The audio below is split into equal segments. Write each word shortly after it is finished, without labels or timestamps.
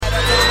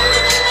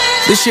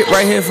This shit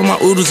right here for my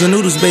oodles and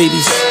noodles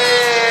babies.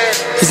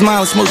 His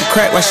mom was smoking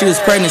crack while she was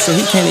pregnant, so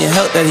he can't even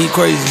help that he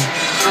crazy.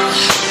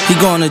 He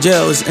going to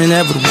jail, it's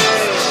inevitable.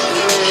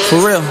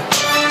 For real.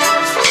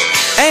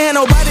 Ain't had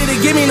nobody to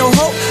give me no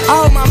hope.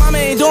 I hope my mama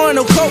ain't doing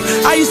no coke.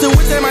 I used to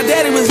wish that my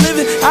daddy was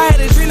living. I had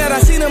a dream that I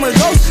seen him a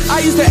ghost.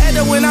 I used to act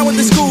up when I went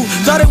to school.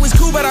 Thought it was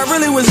cool, but I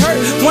really was hurt.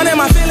 Wanted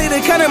my family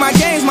to come to my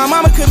games. My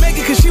mama couldn't make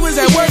it cause she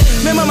was at work.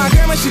 Remember my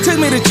grandma, she took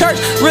me to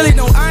church. Really,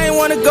 no, I ain't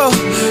wanna go.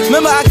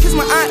 Remember I kissed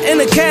my aunt in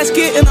the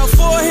casket and her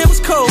forehead was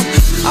cold.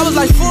 I was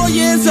like 4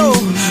 years old.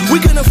 We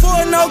couldn't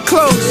afford no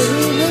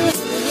clothes.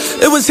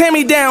 It was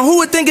hand-me-down. Who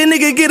would think a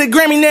nigga get a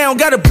Grammy now?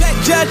 Got a black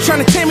judge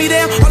trying to tear me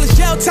down. All this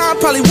jail time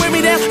probably wear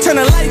me down.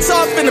 Turn the lights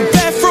off in the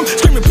bathroom.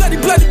 Screaming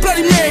bloody, bloody,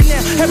 bloody Mary now.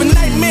 Having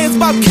nightmares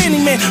about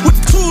Candyman. With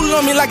the tool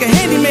on me like a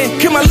handyman.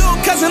 Kill my little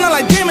cousin, I'm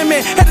like damn it,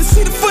 man. Had to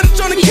see the footage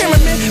on the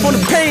cameraman. On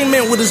the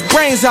pavement with his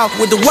brains out.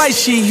 With the white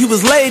sheet, he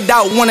was laid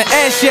out. Wanna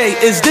ash yay.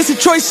 Is this a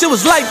choice? It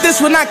was like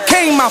this when I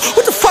came out.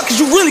 What the fuck is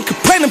you really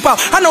complaining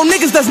about? I know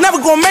niggas that's never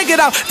gonna make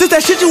it out. This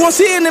that shit you won't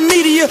see in the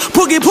media.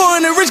 Poor get poor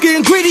and the rich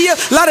getting greedier.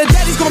 A lot of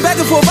daddies going back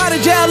and forth out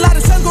of jail. A lot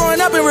of sons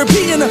growing up and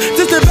repeating her.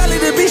 Just the belly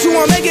the beast, you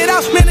won't make it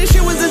out. Man, this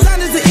shit was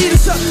designed to eat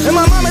us up. And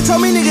my mama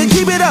told me, nigga,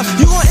 keep it up.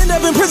 You gon' end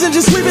up in prison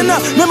just sweeping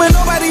up. Remember,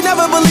 nobody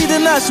never believed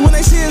in us. When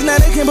they see us now,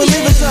 they can't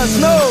believe it's us.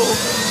 No.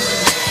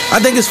 I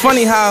think it's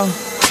funny how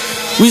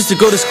we used to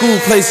go to school,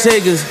 play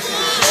Segas,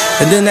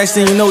 and then next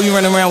thing you know, you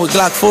run around with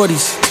Glock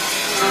 40s.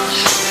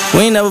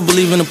 We ain't never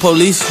believe in the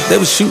police. They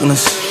was shooting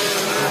us.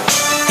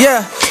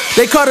 Yeah.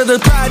 They called it the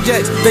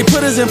projects, they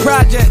put us in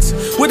projects.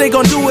 What they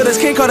gon' do with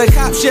us, can't call the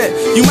cops yet.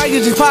 You might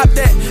just pop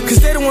that, cause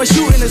they the one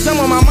shooting at some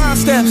of my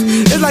mom's steps.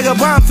 It's like a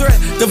bomb threat,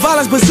 the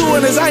violence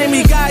pursuing us, I ain't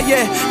me God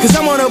yet. Cause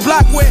I'm on a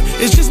block where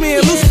it's just me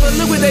and Lucifer,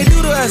 look what they do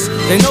to us.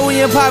 They know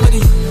we in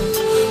poverty.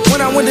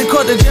 When I went to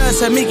court, the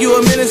judge said, make you a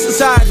menace to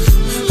society.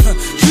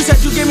 You said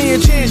you give me a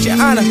chance,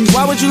 your honor,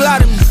 why would you lie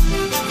to me?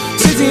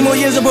 16 more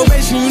years of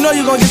probation, you know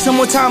you gon' get some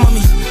more time on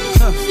me.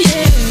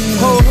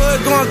 Whole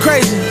hood going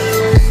crazy.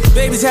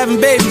 Babies having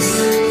babies.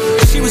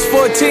 She was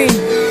 14,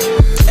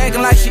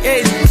 acting like she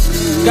 80.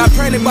 Got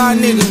pregnant by a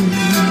nigga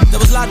that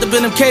was locked up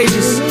in them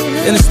cages.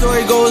 And the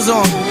story goes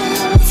on.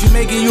 If you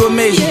make it, you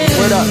amazing.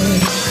 Word up.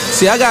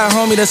 See, I got a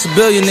homie that's a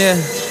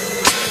billionaire,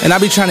 and I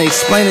be trying to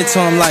explain it to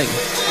him like,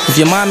 if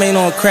your mom ain't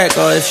on crack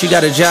or if she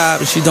got a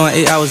job and she doing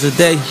 8 hours a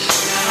day,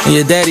 and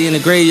your daddy in the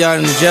graveyard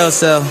in the jail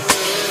cell,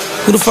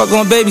 who the fuck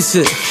gonna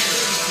babysit?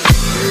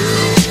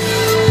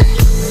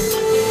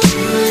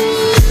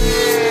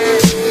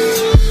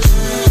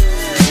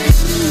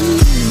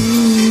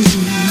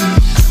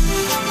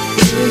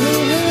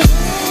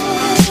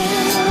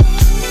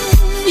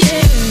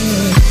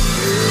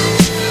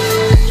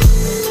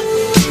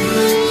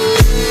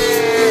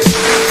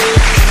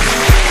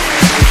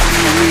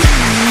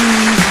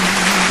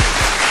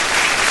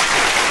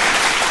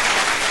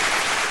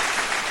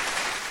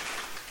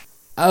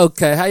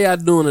 Okay, how y'all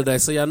doing today?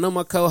 So y'all know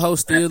my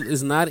co-host still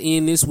is not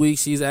in this week.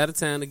 She's out of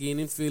town again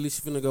in Philly. She's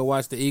finna go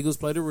watch the Eagles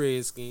play the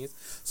Redskins.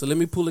 So let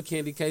me pull a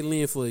Candy K.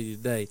 Lynn for you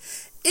today.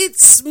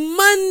 It's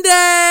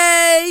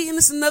Monday, and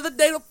it's another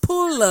day to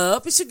pull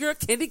up. It's your girl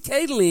Candy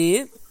K.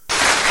 Lynn.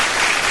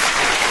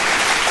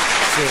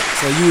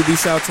 So you would be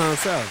Shout Time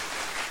Shout.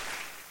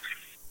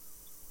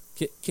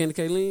 Candy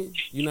K. Lynn,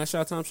 you not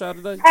Shout Time Shout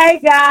today? Hey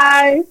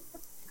guys.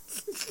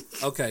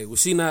 Okay, well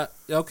she not.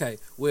 Okay,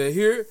 well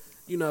here.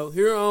 You know,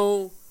 here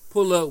on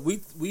Pull Up,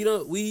 we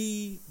give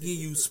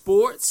you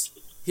sports,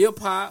 hip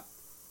hop,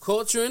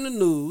 culture, and the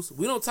news.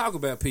 We don't talk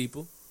about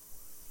people.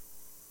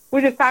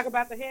 We just talk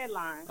about the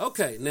headlines.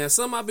 Okay, now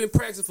something I've been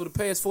practicing for the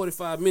past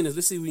 45 minutes.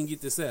 Let's see if we can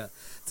get this out.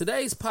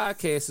 Today's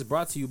podcast is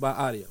brought to you by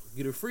Audio.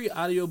 Get a free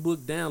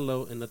audiobook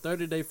download and a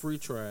 30-day free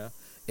trial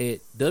at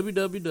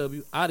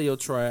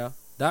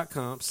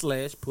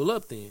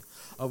www.audiotrial.com/pullupthen.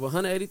 Over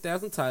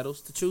 180,000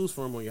 titles to choose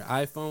from on your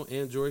iPhone,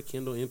 Android,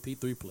 Kindle,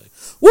 MP3 player.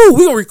 Woo,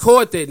 we gonna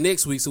record that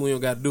next week so we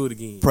don't gotta do it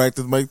again.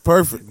 Practice makes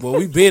perfect. Well,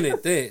 we been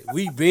at that. I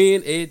ain't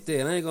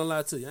gonna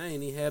lie to you. I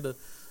ain't even had the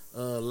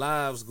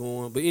lives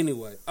going. But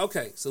anyway,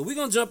 okay, so we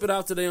gonna jump it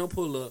out today on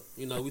Pull Up.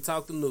 You know, we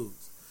talk the news.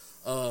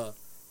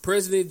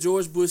 President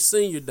George Bush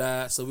Sr.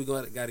 died, so we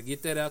gotta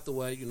get that out the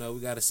way. You know,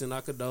 we gotta send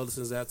our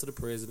condolences out to the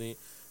president,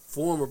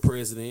 former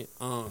president.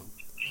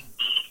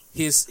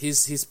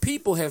 His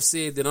people have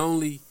said that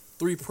only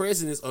 3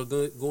 presidents are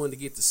going to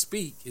get to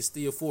speak. It's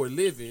still 4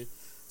 living,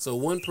 so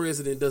one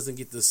president doesn't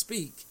get to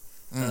speak.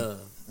 I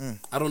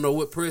don't know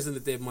what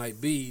president that might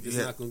be that's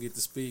not going to get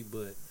to speak,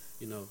 but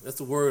you know that's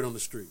the word on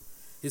the street.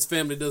 His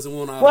family doesn't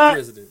want all the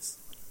presidents.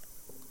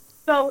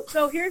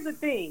 So here's the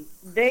thing.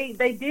 They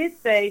did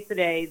say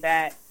today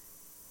that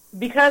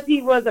because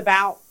he was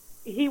about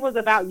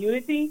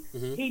unity,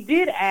 he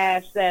did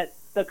ask that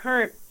the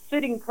current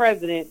sitting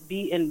president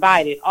be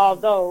invited,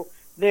 although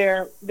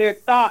their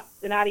thoughts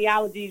and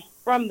ideologies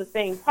from the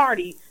same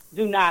party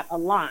do not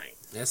align.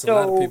 That's a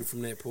lot of people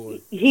from that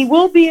party. He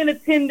will be in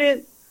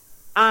attendance.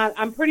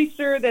 I'm pretty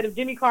sure that if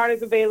Jimmy Carter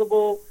is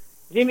available,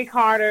 Jimmy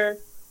Carter,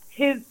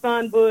 his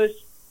son Bush,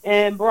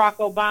 and Barack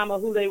Obama,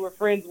 who they were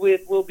friends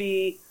with, will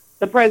be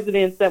the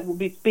presidents that will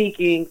be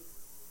speaking,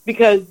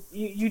 because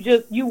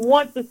you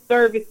want the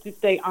service to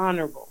stay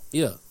honorable.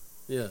 Yeah.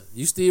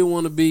 You still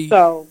want to be.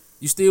 So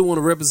you still want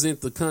to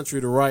represent the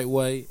country the right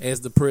way as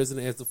the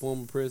president, as the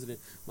former president.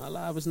 My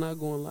live is not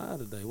going live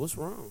today. What's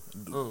wrong?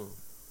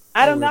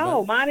 I don't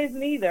know. Mine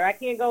isn't either. I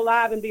can't go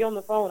live and be on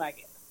the phone, I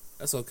guess.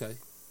 That's okay.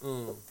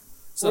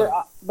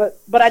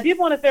 But I did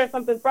want to share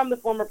something from the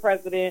former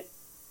president.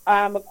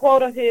 A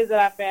quote of his that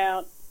I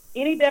found: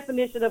 "Any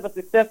definition of a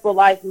successful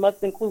life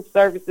must include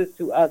services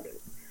to others."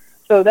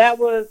 So that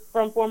was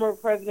from former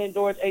President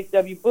George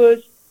H.W.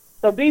 Bush.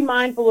 So be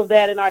mindful of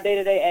that in our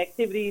day-to-day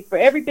activities. For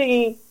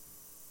everything,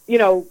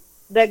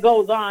 that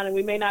goes on, and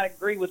we may not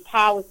agree with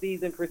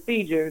policies and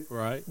procedures,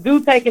 right,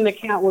 do take into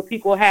account what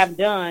people have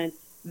done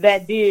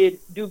that did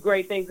do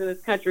great things in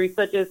this country,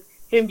 such as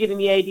him getting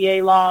the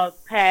ADA laws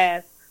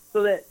passed,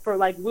 so that for,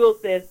 like Will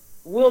says,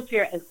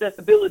 wheelchair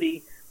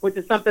accessibility, which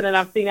is something that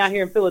I've seen out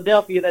here in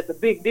Philadelphia that's a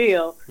big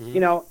deal,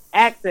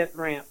 access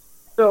ramps.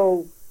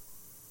 So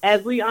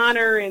as we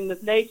honor and the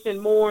nation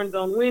mourns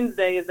on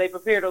Wednesday as they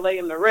prepare to lay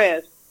him to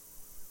rest,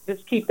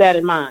 just keep that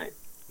in mind.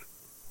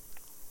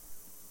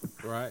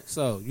 Right.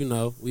 So,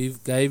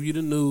 we've gave you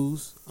the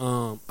news.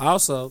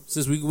 Also,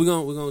 since we're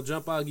gonna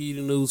jump out and give you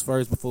the news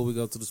first before we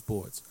go to the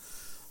sports.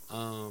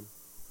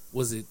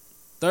 Was it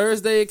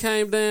Thursday it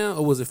came down,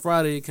 or was it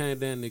Friday it came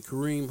down that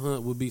Kareem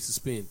Hunt would be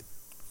suspended?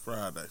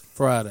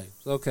 Friday.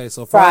 Okay,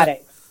 so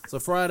Friday. So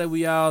Friday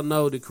we all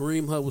know that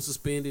Kareem Hunt was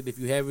suspended. If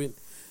you haven't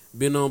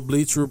been on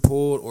Bleacher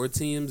Report or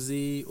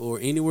TMZ or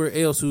anywhere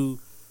else who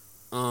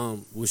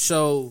will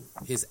show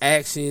his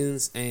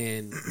actions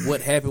and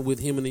what happened with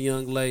him and the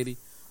young lady,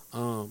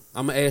 I'm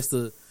gonna ask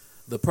the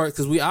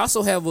because we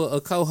also have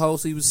a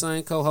co-host. He was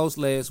saying co-host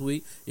last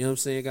week. You know what I'm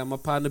saying? Got my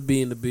partner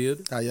B in the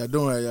building. How y'all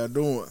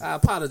doing? I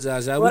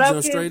apologize, y'all. We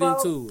jump straight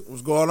into it.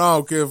 What's going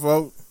on, kid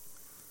folk?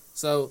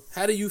 So,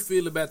 how do you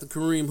feel about the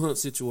Kareem Hunt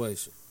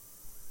situation?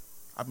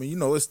 I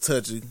mean, it's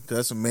touchy because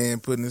that's a man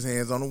putting his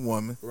hands on a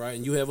woman. Right,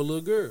 and you have a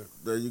little girl.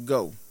 There you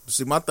go.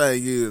 See, my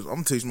thing is, I'm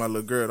going to teach my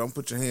little girl, don't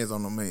put your hands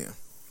on no man.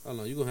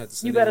 Hold on, you're going to have to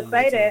say you that. Better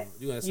say that.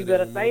 You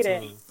better say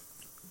that.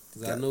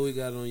 Because I know we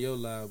got it on your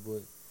live,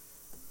 but...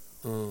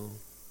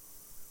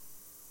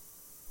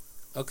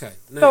 Okay.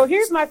 Now, so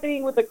here's my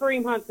thing with the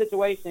Kareem Hunt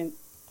situation.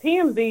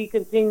 TMZ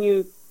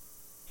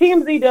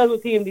does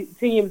what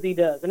TMZ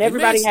does, and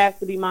everybody has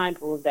to be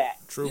mindful of that.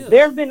 True. Yeah.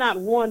 There have been not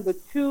one but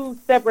two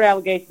separate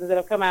allegations that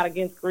have come out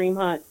against Kareem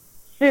Hunt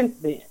since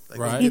then.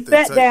 Right. He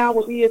sat down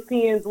with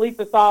ESPN's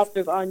Lisa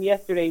Salters on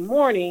yesterday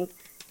morning,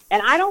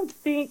 and I don't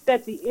think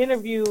that the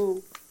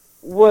interview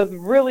was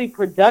really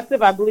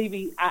productive. I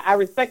believe I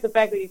respect the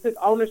fact that he took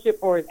ownership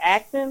for his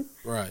actions.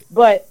 Right.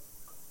 But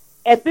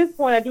at this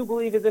point, I do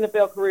believe his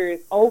NFL career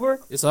is over.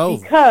 It's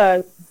over.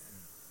 Because...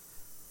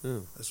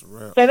 That's a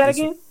wrap. Say that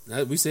again?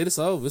 We said it's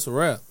over. It's a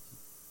wrap.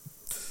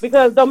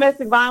 Because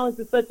domestic violence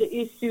is such an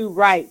issue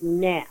right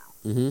now.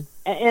 Mm-hmm.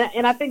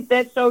 And I think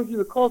that shows you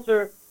the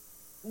culture,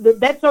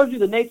 that shows you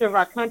the nature of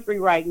our country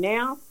right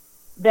now,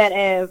 that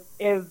as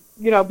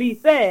B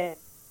said,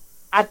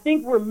 I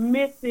think we're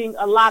missing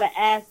a lot of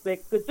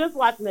aspects. Because just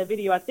watching that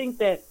video, I think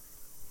that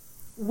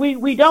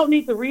we don't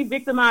need to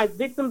re-victimize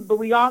victims, but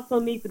we also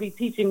need to be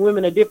teaching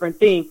women a different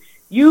thing.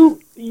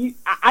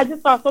 I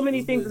just saw so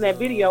many things in that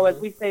video, as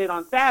we stated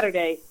on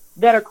Saturday,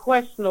 that are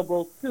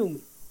questionable to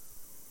me.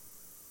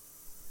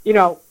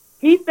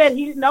 He said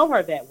he didn't know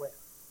her that well.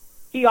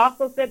 He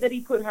also said that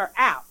he put her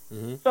out.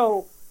 Mm-hmm.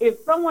 So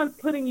if someone's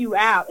putting you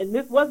out, and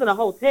this wasn't a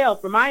hotel,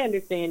 from my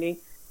understanding,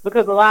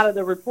 because a lot of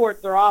the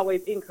reports are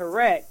always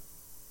incorrect,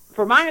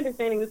 from my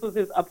understanding, this was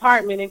his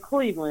apartment in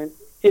Cleveland,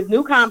 his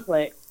new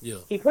complex. Yeah.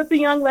 He put the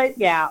young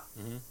lady out.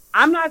 Mm-hmm.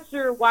 I'm not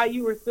sure why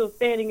you were still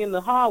standing in the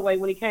hallway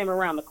when he came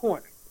around the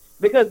corner.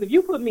 Because if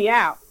you put me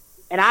out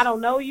and I don't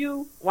know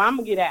you, well, I'm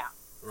going to get out.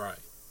 Right.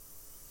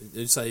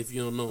 They say if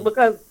you don't know.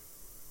 Because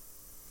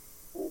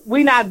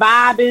we not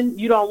vibing.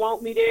 You don't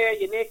want me there.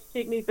 Your next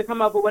chick needs to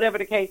come up or whatever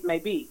the case may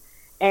be.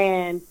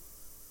 And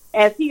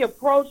as he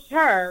approached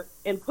her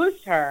and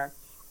pushed her,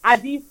 I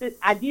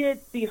did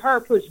see her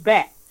push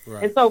back.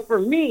 Right. And so for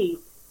me,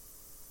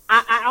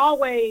 I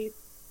always,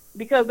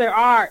 because there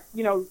are,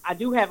 I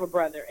do have a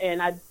brother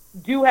and I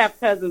do have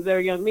cousins that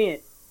are young men.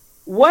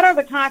 What are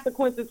the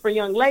consequences for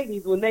young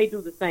ladies when they do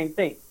the same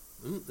thing?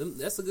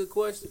 That's a good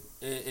question.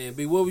 And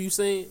B, what were you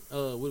saying?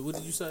 What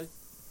did you say?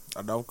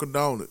 I don't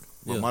condone it.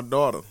 But my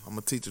daughter, I'm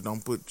a teacher,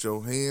 don't put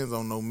your hands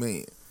on no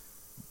man.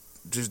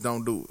 Just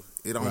don't do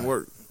it. It don't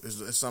work.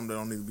 It's something that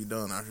don't need to be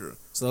done out here.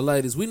 So,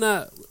 ladies,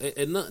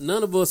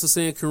 none of us are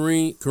saying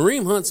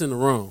Kareem Hunt's in the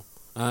wrong.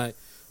 All right?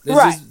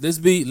 Let's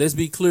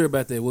be clear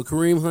about that. What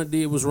Kareem Hunt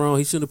did was wrong.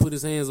 He shouldn't have put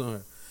his hands on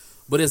her.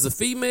 But as a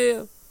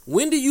female,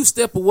 when do you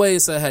step away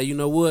and say, hey, you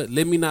know what?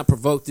 Let me not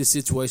provoke this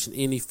situation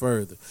any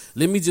further.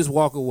 Let me just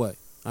walk away.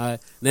 All right.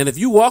 Now, if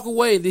you walk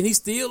away and then he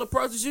still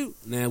approaches you,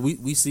 now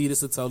we see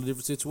this a totally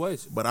different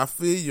situation. But I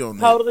feel you on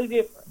that. Totally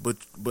different.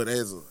 But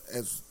as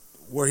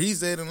where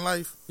he's at in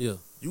life, yeah,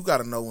 you got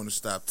to know when to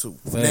stop too.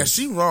 Fact. Now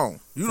she wrong.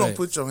 You don't Fact.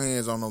 put your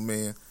hands on no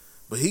man.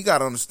 But he got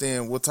to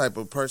understand what type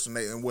of person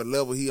they and what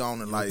level he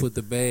on in life. Put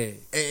the bag.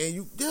 And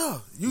you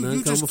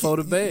Nothing just before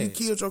the bag. You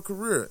killed your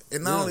career.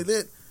 And not only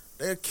that,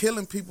 they're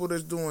killing people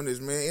that's doing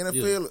this, man.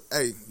 NFL,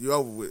 hey, you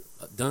over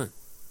with. Done.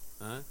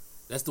 All right.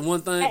 That's the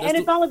one thing. And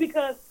it's only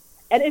because,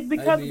 of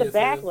the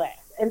backlash.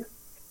 And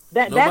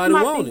that's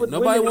my thing with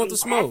Nobody women wants to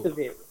smoke.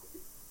 Activists.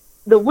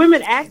 The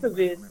women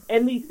activists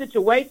in these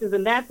situations,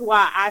 and that's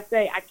why I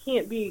say I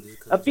can't be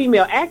a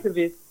female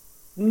activist.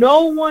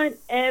 No one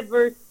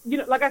ever,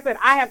 like I said,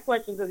 I have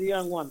questions as a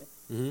young woman.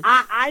 Mm-hmm.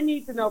 I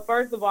need to know,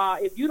 first of all,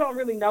 if you don't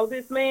really know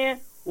this man,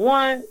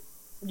 one,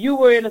 you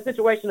were in a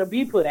situation to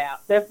be put out.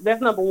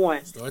 That's number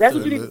one. That's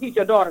what you need to teach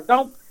your daughter.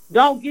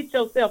 Don't get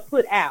yourself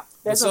put out.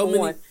 That's number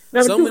one.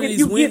 Number two, if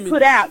you get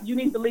put out, you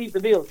need to leave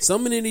the building. So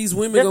many of these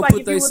women gonna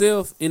put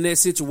themselves in that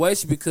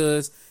situation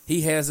because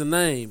he has a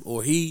name,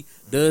 or he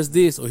does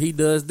this, or he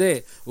does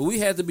that. But we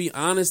have to be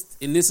honest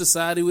in this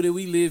society that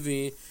we live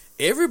in.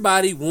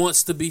 Everybody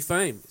wants to be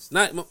famous.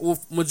 Not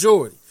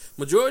majority.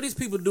 Majority of these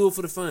people do it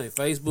for the fame.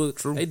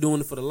 Facebook, they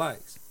doing it for the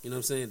likes. You know what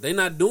I'm saying? They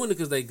not doing it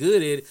because they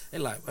good at it. They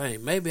like, hey,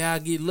 maybe I'll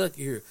get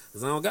lucky here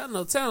because I don't got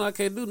no talent. I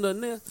can't do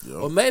nothing else.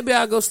 Or maybe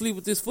I'll go sleep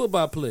with this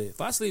football player.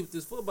 If I sleep with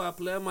this football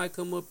player, I might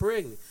come up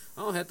pregnant.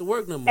 I don't have to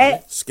work no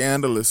more.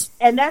 Scandalous.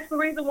 And that's the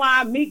reason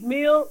why Meek,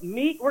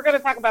 we're going to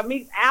talk about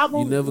Meek's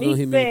album.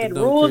 Meek said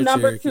rule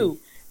number 2,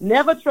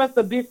 never trust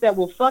a bitch that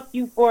will fuck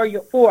you for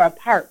a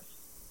purse.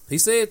 He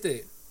said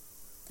that.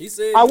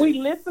 Are we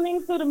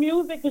listening to the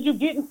music? Because you're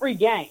getting free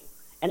game.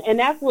 And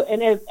that's what,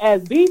 and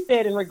as B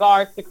said in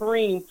regards to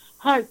Kareem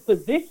Hunt's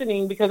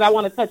positioning, because I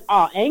want to touch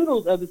all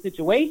angles of the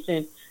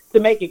situation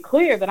to make it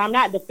clear that I'm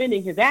not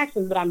defending his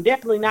actions, but I'm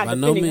definitely not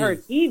defending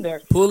hers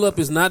either. Pull Up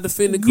is not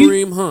defending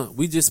Kareem Hunt.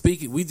 We just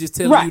speaking. We just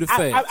telling you the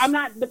facts. I'm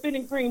not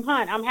defending Kareem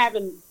Hunt. I'm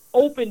having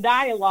open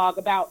dialogue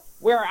about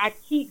where I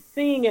keep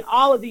seeing in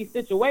all of these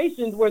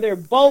situations where they're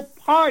both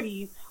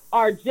parties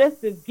are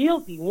just as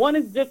guilty. One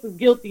is just as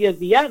guilty as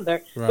the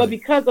other, but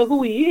because of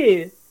who he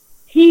is,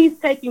 he's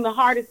taking the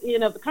hardest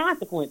end of the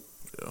consequences.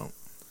 Yeah.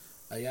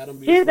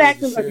 His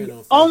actions are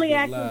the only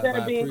actions that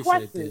are being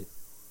questioned.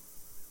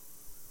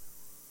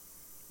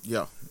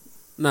 Yeah.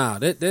 Nah,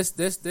 that's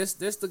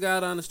the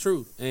God honest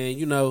truth.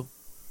 And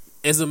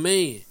as a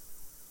man,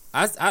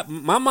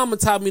 my mama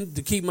taught me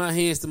to keep my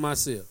hands to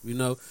myself.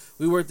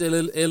 We worked at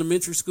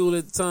elementary school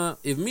at the time.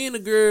 If me and a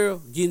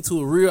girl get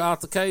into a real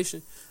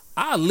altercation,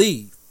 I'll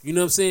leave. You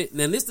know what I'm saying?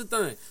 Now this the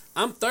thing.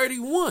 I'm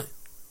 31.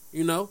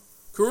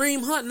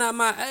 Kareem Hunt not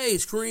my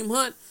age. Kareem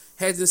Hunt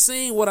hasn't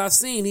seen what I've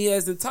seen. He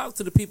hasn't talked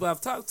to the people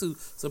I've talked to.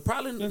 So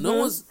probably no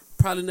one's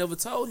probably never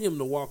told him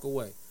to walk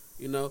away.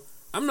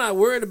 I'm not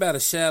worried about a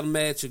shadow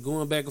match or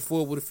going back and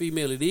forth with a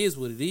female. It is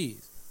what it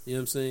is. You know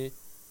what I'm saying?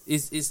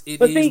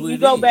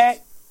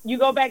 You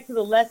go back to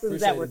the lessons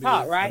that were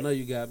taught, right? I know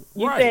you got me.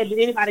 You said, did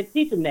anybody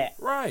teach them that?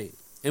 Right.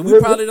 And we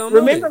probably don't know.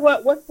 Remember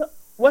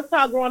what's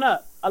taught growing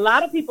up? A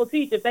lot of people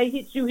teach if they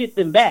hit you, hit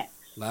them back.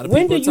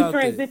 When do you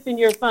transition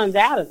your sons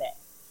out of that?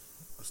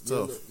 It's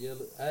tough.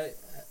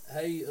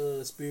 Hey,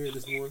 Spirit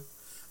this morning.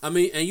 I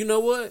mean, and you know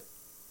what?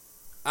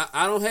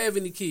 I don't have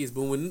any kids,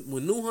 but when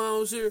Nuhan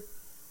was here,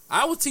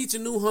 I was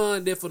teaching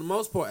Nuhan that for the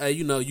most part, hey,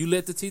 you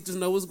let the teachers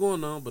know what's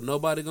going on, but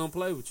nobody gonna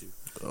play with you.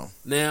 Oh.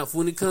 Now,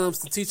 when it comes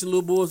to teaching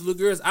little boys, little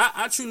girls,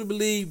 I truly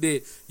believe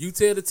that you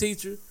tell the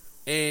teacher,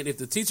 and if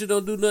the teacher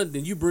don't do nothing,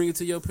 then you bring it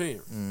to your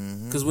parent.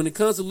 Because when it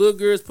comes to little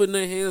girls putting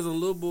their hands on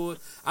little boys,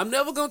 I'm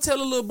never gonna tell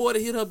a little boy to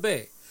hit her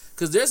back.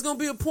 Because there's going to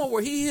be a point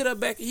where he hit her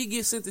back and he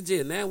gets sent to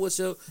jail. Now what's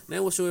your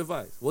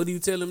advice? What do you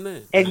tell him now?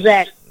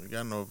 Exactly. I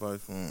got no advice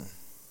for him.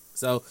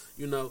 So,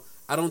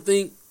 I don't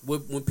think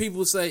when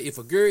people say if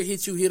a girl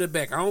hits you, hit her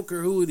back, I don't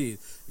care who it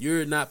is,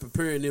 you're not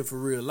preparing them for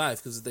real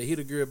life. Because if they hit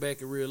a girl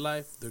back in real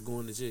life, they're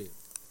going to jail.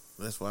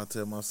 That's why I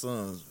tell my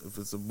sons, if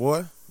it's a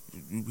boy,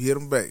 you hit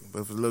him back.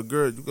 But if it's a little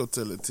girl, you go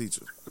tell the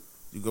teacher.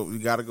 You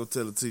got to go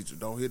tell the teacher.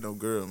 Don't hit no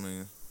girl,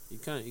 man. You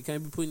can't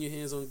be putting your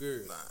hands on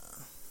girls. Nah.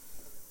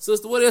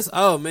 Sister, what else?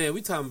 Oh, man,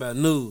 we talking about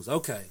news.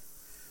 Okay.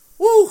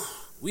 Woo!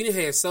 We done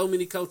had so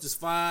many coaches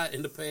fired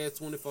in the past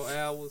 24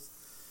 hours.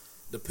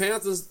 The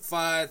Panthers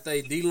fired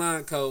their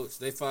D-line coach.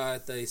 They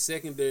fired their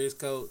secondaries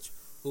coach,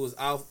 who was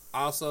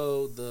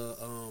also the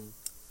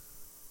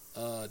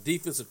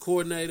defensive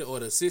coordinator or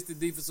the assistant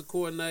defensive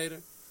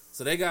coordinator.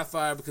 So they got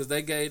fired because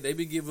they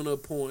be giving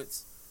up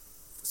points.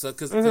 So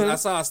because I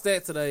saw a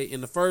stat today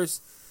in the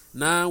first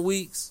 9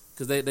 weeks,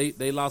 because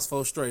they lost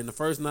 4 straight. In the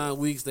first 9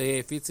 weeks, they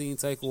had 15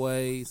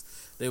 takeaways.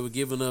 They were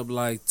giving up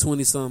like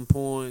 20-something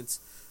points.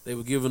 They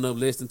were giving up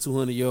less than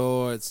 200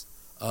 yards,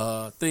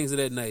 things of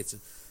that nature.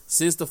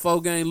 Since the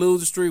 4-game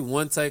losing streak,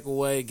 1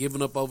 takeaway,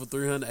 giving up over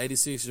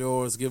 386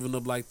 yards, giving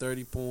up like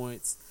 30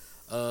 points.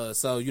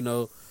 So,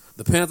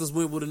 the Panthers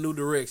went with a new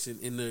direction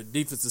in their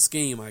defensive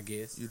scheme, I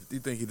guess. You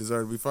think he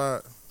deserved to be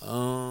fired?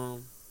 I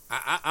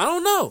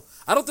don't know.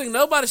 I don't think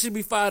nobody should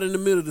be fired in the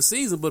middle of the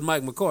season but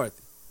Mike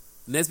McCarthy.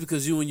 And that's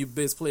because you and your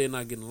best player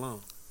not getting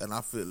along. And I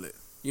feel it.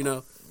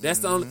 That's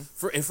the only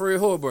and Fred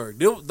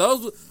Hoiberg.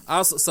 Those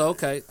also. So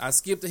okay, I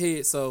skipped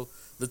ahead. So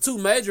the 2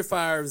 major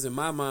firings in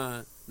my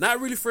mind, not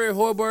really Fred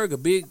Hoiberg, a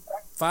big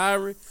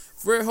firing.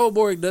 Fred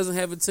Hoiberg doesn't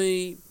have a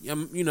team.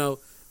 You know,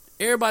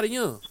 everybody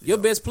young. Your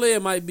best player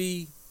might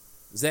be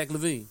Zach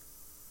LaVine.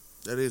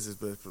 That is his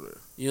best player.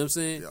 You know what I'm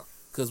saying? Yeah.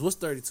 Because what's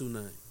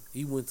 32-9?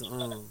 He went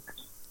to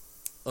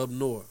up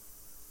north.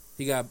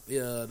 He got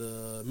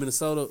the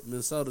Minnesota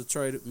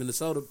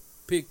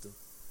picked him.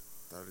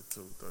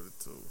 32.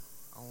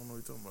 I don't know what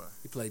you're talking about.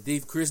 He played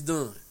deep. Chris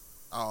Dunn.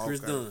 Oh,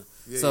 Chris okay. Dunn.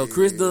 Yeah, So yeah,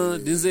 Chris yeah, Dunn,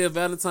 yeah. Denzel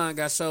Valentine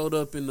got showed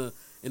up in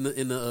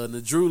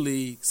the Drew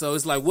League. So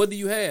it's like, what do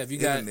you have? You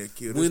got Internet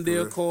killed his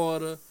Wendell career.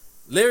 Carter.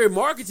 Larry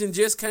Marketing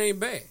just came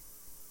back.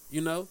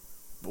 You know?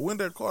 But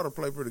Wendell Carter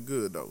played pretty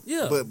good though.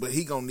 Yeah. But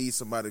he gonna need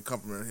somebody to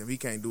compliment him. He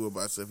can't do it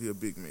by himself. He a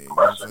big man. You know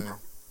what I'm saying?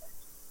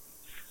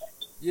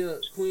 Yeah,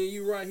 Quinn,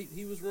 you right.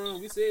 He was wrong.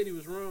 We said he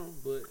was wrong,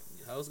 but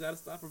hoes got to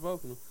stop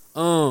provoking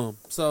him.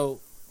 So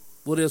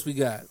what else we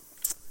got?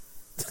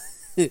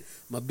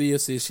 My Bill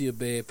says she a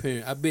bad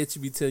parent. I bet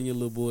you be telling your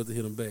little boy to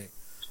hit him back.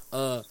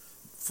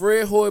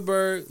 Fred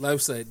Hoiberg, like I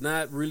said,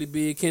 not really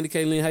big. Candy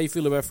Kaylin, how you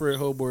feel about Fred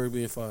Hoiberg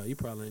being fired? You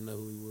probably ain't know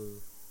who he was.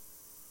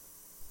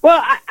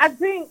 Well, I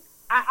think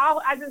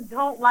I just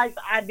don't like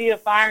the idea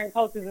of firing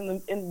coaches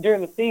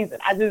during the season.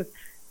 I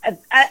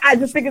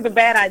just think it's a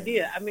bad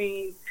idea. I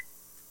mean,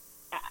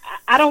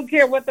 I don't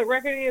care what the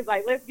record is.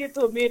 Like, let's get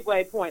to a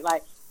midway point.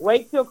 Like,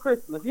 wait till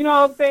Christmas. You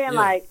know what I'm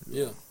saying?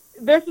 Yeah.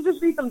 There should just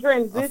be some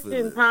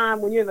transition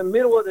time when you're in the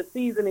middle of the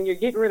season and you're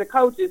getting rid of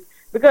coaches.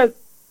 Because,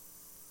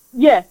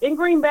 yes, in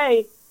Green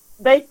Bay,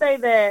 they say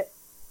that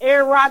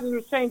Aaron Rodgers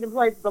was changing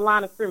plays at the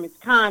line of scrimmage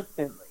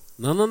constantly.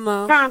 No.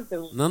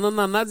 Constantly. No.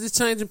 Not just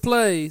changing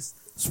plays.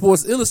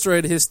 Sports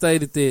Illustrated has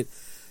stated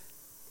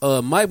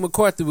that Mike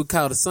McCarthy would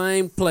call the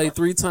same play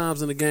 3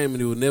 times in the game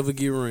and it would never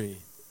get ran.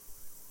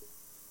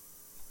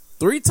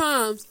 3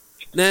 times.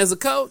 Now, as a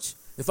coach,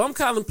 if I'm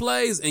calling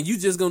plays and you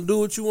just going to do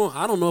what you want,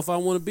 I don't know if I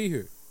want to be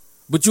here.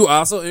 But you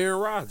also Aaron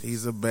Rodgers.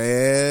 He's a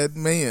bad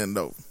man,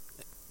 though.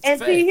 And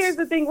Facts. see, here's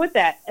the thing with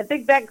that. I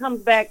think that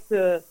comes back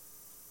to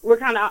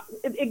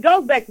it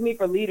goes back to me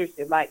for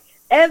leadership. Like,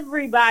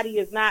 everybody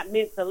is not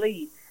meant to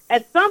lead.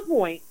 At some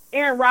point,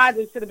 Aaron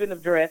Rodgers should have been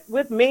addressed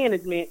with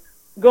management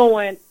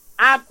going,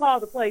 I've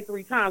called the play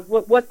 3 times.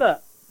 What's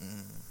up?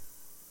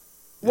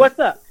 What's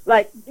up?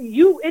 Like,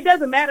 it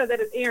doesn't matter that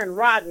it's Aaron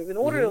Rodgers. In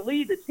order to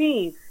lead the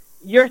team,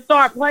 your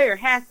star player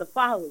has to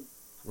follow you.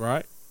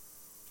 Right.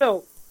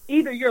 So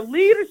either your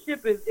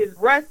leadership is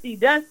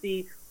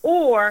rusty-dusty,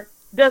 or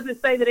does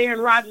it say that Aaron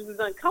Rodgers is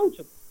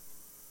uncoachable?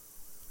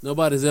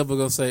 Nobody's ever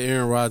going to say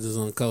Aaron Rodgers is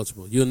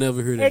uncoachable. You'll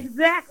never hear that.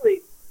 Exactly,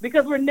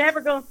 because we're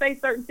never going to say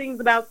certain things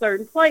about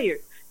certain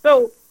players.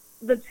 So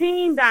the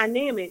team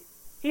dynamic,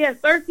 he has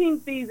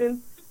 13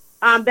 seasons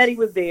that he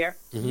was there.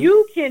 Mm-hmm.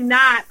 You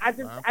cannot, I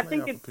think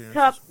playoff it's appearances,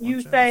 tough. one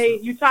You say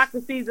championship. you chalk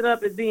the season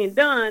up as being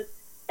done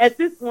at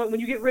this point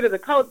when you get rid of the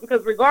coach,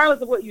 because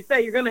regardless of what you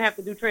say, you're going to have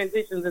to do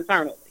transitions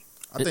internally.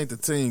 I think the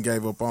team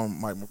gave up on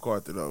Mike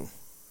McCarthy, though.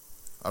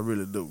 I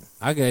really do.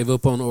 I gave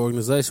up on the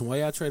organization. Why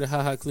y'all traded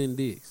Ha Clinton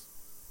Diggs?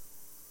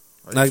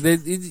 Like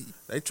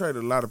They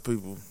traded a lot of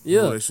people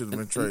yeah. who they should have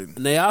been trading.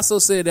 And they also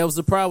said that was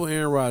the problem with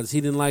Aaron Rodgers.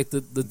 He didn't like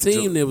the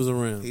team that was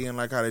around. He didn't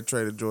like how they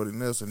traded Jordy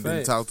Nelson. Didn't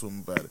Facts. talk to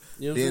him about it.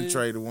 You know what I'm Then saying?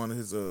 traded one of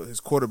his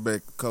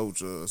quarterback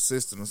coach,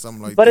 assistant, or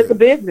something like But that. it's a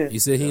business. He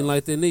said he didn't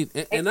like that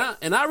neither.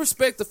 And I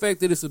respect the fact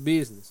that it's a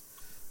business.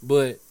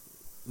 But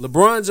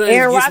LeBron James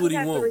Aaron gets Rodgers what he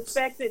has to wants.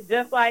 respect it,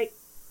 just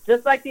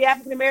like the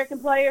African American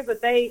players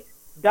that they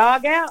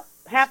dog out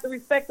have to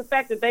respect the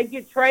fact that they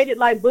get traded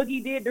like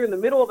Boogie did during the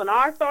middle of an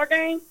All-Star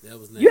game. That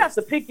was You have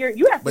to keep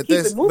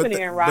it moving,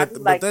 Aaron Rodgers.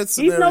 But that he's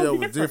scenario no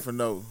was different,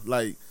 though.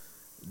 Like,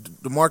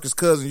 DeMarcus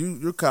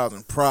Cousins, you're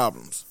causing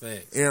problems.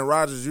 Facts. Aaron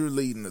Rodgers, you're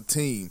leading the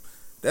team.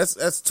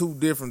 That's too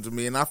different to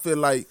me. And I feel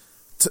like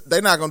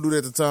they're not going to do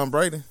that to Tom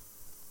Brady.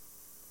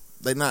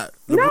 They not.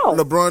 No.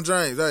 LeBron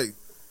James, hey,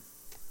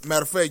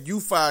 matter of fact, you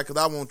fired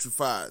because I want you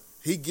fired.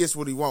 He gets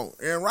what he want.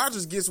 Aaron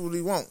Rodgers gets what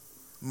he want.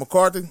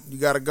 McCarthy, you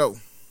got to go.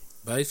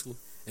 Basically.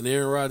 And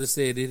Aaron Rodgers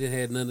said it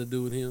had nothing to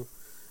do with him.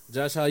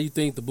 Josh, how you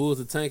think the Bulls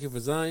are tanking for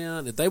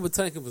Zion? If they were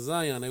tanking for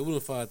Zion, they wouldn't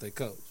have fired their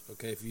coach.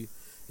 Okay, if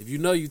you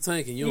know you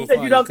tanking, you don't said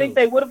fire you don't your think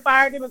coach. they would have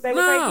fired him if they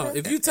were No, taking him?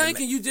 if you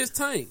tanking, you just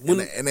tank.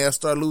 And they'll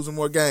start losing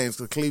more games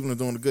because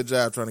Cleveland's doing a good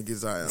job trying to get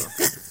Zion.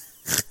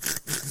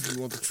 You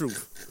want the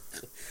truth.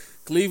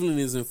 Cleveland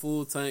is in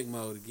full tank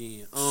mode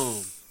again.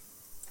 Well,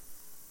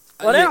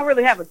 they don't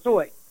really have a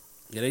choice.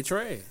 Yeah, they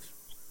trash.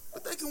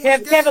 But they can win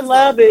games, Kevin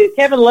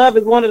though. Love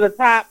is one of the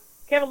top.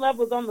 Kevin Love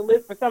was on the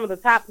list for some of the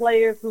top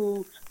players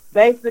who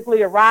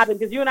basically are robbing.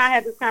 Because you and I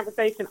had this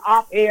conversation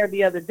off air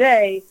the other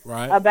day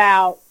Right.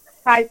 about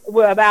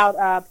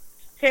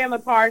Chandler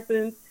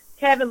Parsons,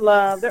 Kevin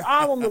Love. They're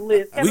all on the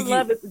list. Kevin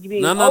Love is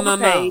being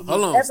overpaid.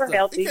 Hold on. Never Stop.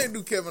 healthy. You can't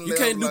do Kevin Love. You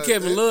can't do like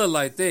Kevin that. Love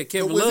like that.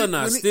 Kevin When Love he-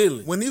 not when he-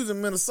 stealing. When he was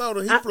in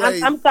Minnesota, he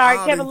played. I'm sorry,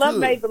 all Kevin he Love could.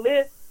 made the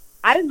list.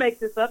 I didn't make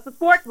this up. The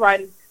sports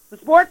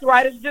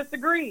writers just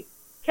agreed.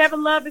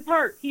 Kevin Love is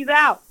hurt. He's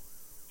out.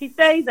 He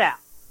stays out.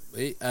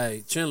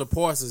 Hey, Chandler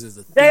Parsons is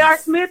a thief. J.R.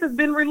 Smith has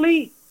been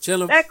released.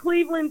 Chandler, That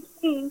Cleveland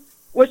team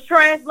was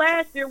trash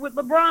last year with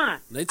LeBron.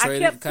 They I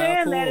traded kept Kyle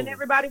saying that, Korver. and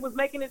everybody was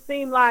making it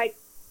seem like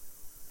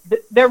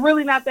they're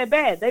really not that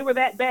bad. They were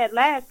that bad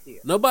last year.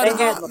 Nobody They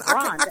had had.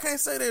 LeBron. I can't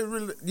say they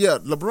really. Yeah,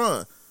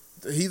 LeBron.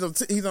 He's on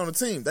the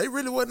team. They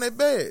really wasn't that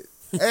bad.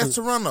 Ask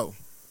Toronto.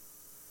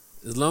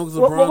 As long as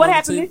LeBron. Well, what on the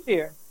happened team, this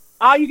year?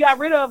 All you got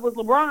rid of was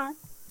LeBron.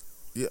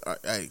 Yeah,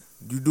 hey,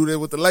 you do that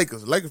with the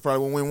Lakers. The Lakers probably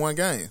won't win one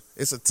game.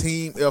 It's a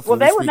team effort. Well,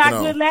 they were not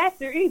good last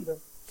year either.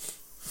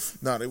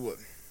 No, they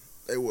wouldn't.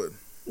 They wouldn't.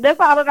 That's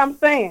all that I'm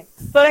saying.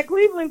 So that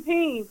Cleveland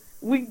team,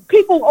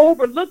 people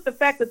overlooked the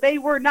fact that they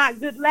were not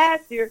good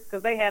last year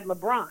because they had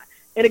LeBron.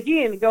 And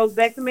again, it goes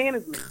back to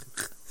management.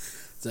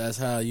 That's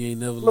how you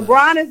ain't never.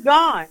 LeBron is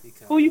gone.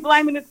 Who you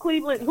blaming this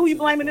Cleveland? Who you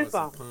blaming this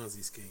on?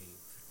 Ponzi scheme.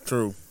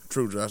 True,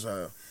 Josh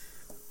Howell.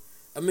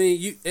 I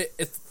mean,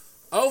 if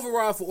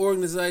overall for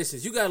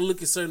organizations, you got to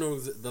look at certain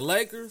organizations. The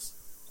Lakers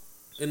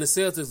and the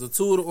Celtics are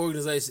two of the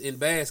organizations in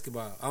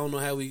basketball. I don't know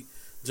how we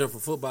jump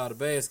from football to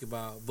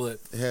basketball, but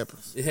it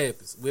happens. It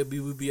happens. We'll be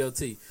with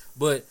BOT.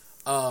 But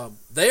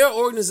they are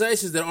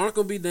organizations that aren't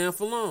going to be down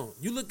for long.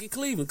 You look at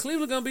Cleveland.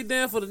 Cleveland going to be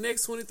down for the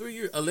next 23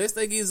 years unless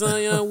they get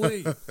Zion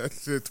Williams.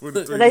 That's it,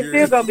 23 They years.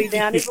 still going to be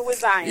down even with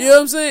Zion. You know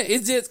what I'm saying?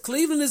 It's just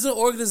Cleveland is an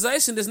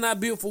organization that's not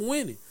built for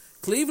winning.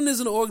 Cleveland is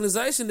an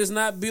organization that's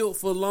not built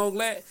for long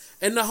last,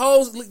 and the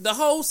whole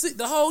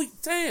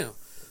town.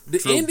 The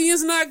True.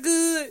 Indians not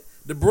good.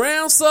 The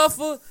Browns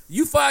suffer.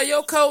 You fire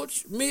your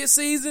coach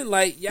mid-season,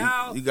 like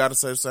y'all. You got to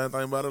say the same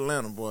thing about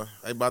Atlanta, boy.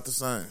 They about the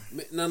same.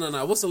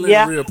 No. What's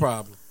Atlanta's real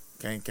problem?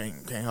 Can't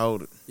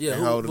hold it. Yeah,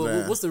 can't hold it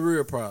down. What's the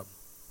real problem?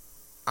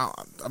 I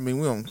mean,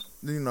 we don't.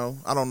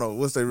 I don't know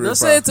what's their real No,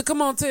 problem. say it to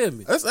come on, tell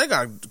me. They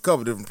got a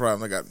couple different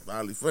problems. They got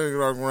Ali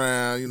Finger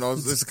around.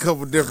 It's a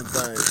couple different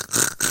things.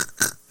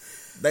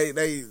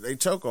 They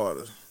choke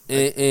artists.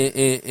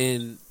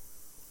 And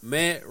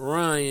Matt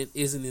Ryan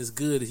isn't as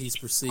good as he's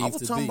perceived to be. I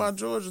was talking about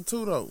Georgia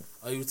too, though.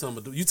 Oh, you talking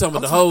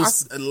about the whole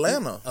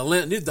Atlanta,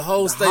 the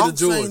whole state of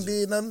Georgia. Ain't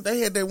did nothing.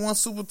 They had that one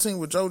super team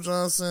with Joe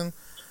Johnson.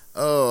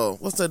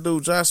 What's that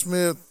dude? Josh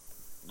Smith.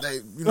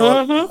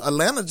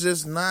 Atlanta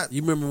just not.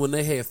 You remember when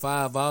they had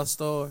 5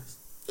 All-Stars?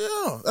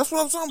 Yeah, that's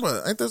what I'm talking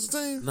about. Ain't that the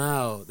team?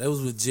 No, that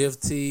was with Jeff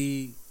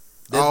Teague.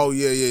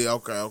 Yeah.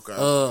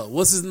 Okay.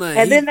 What's his name?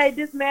 And then they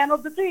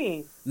dismantled the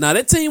team. Nah,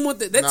 that team went.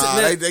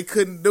 They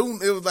couldn't do.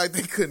 It was like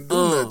they couldn't do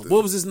nothing.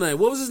 What was his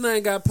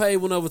name? got paid,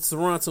 went over to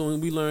Toronto,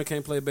 and we learned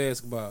can't play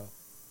basketball.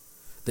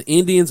 The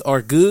Indians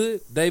are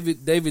good.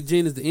 David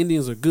Jennings. The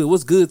Indians are good.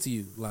 What's good to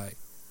you? Like,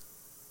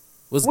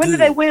 what's when good?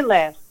 did they win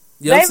last?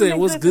 Yeah, I'm saying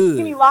what's good.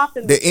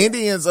 The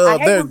Indians,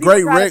 they're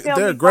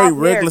a great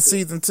regular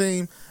season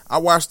team. I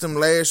watched them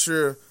last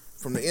year.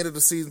 From the end of the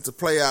season to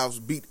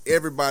playoffs, beat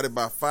everybody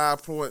by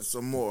 5 points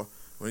or more.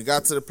 When he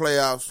got to the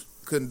playoffs,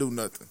 couldn't do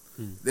nothing.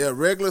 They're a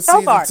regular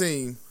season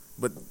team,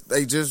 but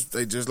they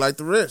just like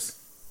the rest.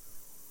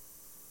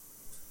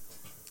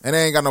 And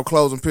they ain't got no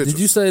closing pitchers.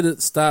 Did you say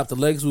that the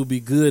Lakers would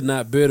be good,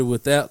 not better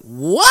without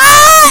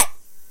what?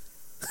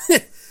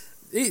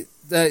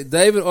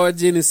 David R.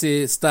 Jennings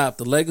said,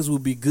 the Lakers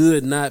would be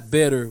good, not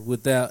better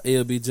without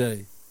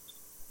LBJ.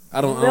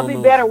 They'll be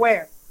better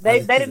where?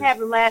 They didn't have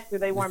them last year.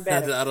 They weren't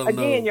better.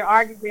 Again, your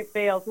argument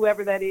fails,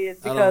 whoever that is,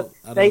 because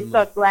they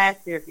sucked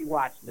last year if you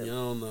watched them. I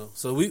don't know.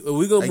 So we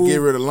gonna move. Get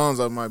rid of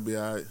Lonzo, might be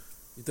all right.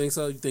 You think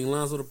so? You think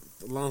Lonzo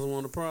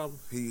won the problem?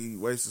 He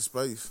wasted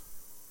space.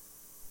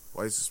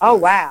 Oh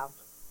wow.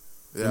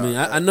 Yeah, I mean,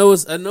 I know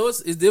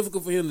it's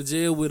difficult for him to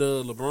gel with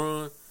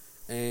LeBron,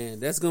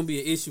 and that's gonna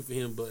be an issue for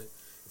him. But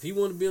if he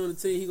want to be on the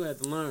team, he gonna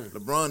have to learn.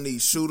 LeBron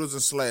needs shooters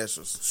and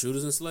slashers.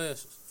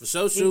 For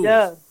sure. Shooters. He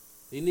does.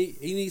 He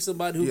needs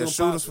somebody who's gonna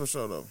shooters for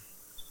sure though.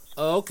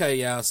 Okay,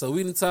 y'all. So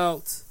we done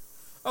talked.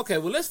 Okay,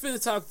 well let's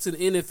finish talking to the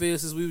NFL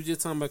since we were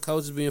just talking about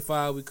coaches being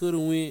fired. We could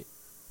have went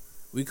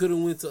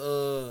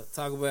to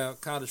talk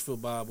about college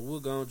football, but we're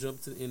gonna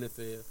jump to the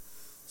NFL.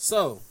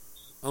 So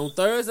on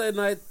Thursday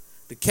night,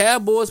 the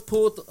Cowboys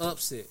pulled the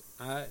upset.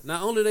 All right.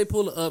 Not only they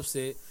pulled the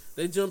upset,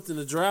 they jumped in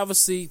the driver's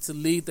seat to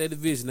lead their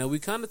division. Now we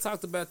kind of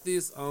talked about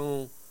this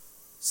on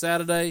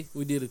Saturday.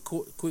 We did a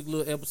quick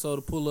little episode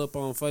to pull up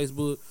on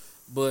Facebook.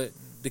 But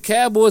the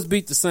Cowboys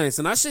beat the Saints,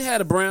 and I should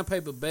have a brown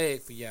paper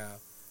bag for y'all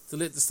to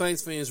let the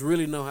Saints fans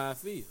really know how I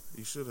feel.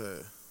 You should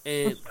have.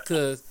 And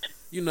because,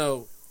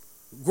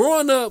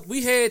 growing up,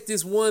 we had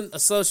this one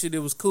associate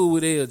that was cool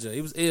with LJ.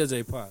 He was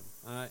LJ partner,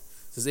 all right?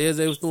 Since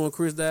LJ was throwing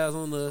Chris Dials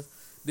on us,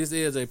 this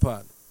LJ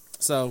partner.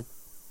 So,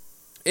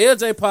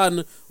 LJ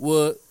partner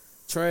would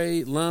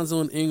trade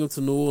Lonzo and Ingram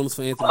to New Orleans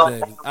for Anthony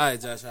Davis. All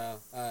right, Josh Howell.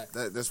 All right.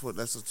 That's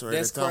a trade.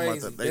 That's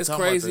crazy. That's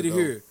crazy to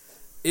hear.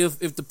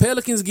 If the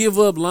Pelicans give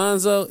up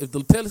Lonzo, if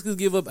the Pelicans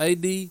give up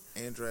AD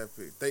and draft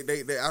pick,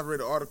 they I read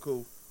an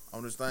article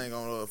on this thing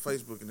on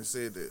Facebook and it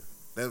said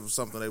that was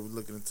something they were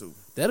looking into.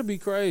 That'd be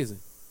crazy,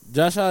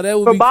 Josh. That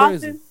would be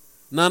crazy.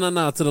 No,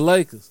 to the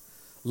Lakers,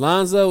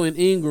 Lonzo and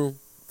Ingram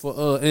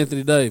for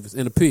Anthony Davis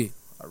and a pick.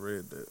 I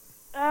read that.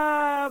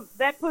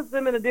 That puts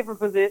them in a different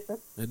position.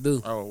 They do.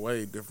 Oh,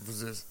 way different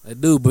position. They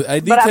do, but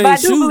AD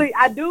can't shoot.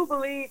 I do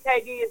believe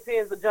KD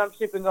intends to jump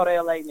ship and go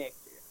to LA next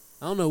year.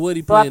 I don't know what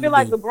he plans to do.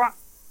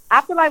 I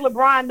feel like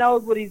LeBron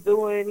knows what he's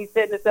doing. He's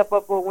setting himself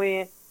up for a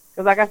win.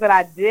 Because, like I said,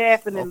 I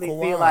definitely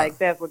feel like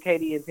that's what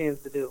KD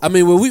intends to do. I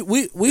mean, well,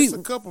 we a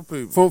couple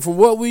people from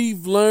what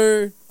we've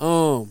learned,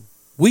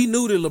 we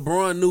knew that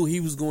LeBron knew he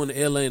was going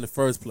to LA in the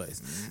first place.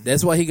 Mm-hmm.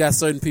 That's why he got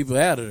certain people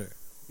out of there.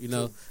 You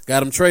know,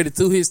 got him traded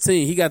to his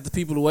team. He got the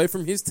people away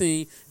from his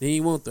team that he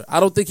want there. I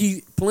don't think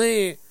he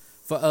planned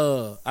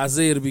for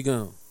Isaiah to be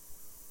gone.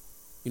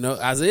 You know,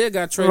 Isaiah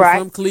got traded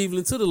from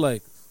Cleveland to the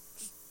Lakers.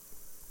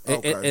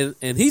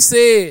 And he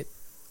said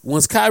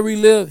once Kyrie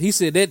left, he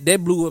said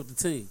that blew up the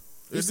team.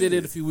 He said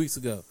that a few weeks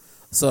ago.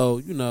 So,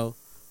 you know,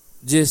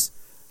 just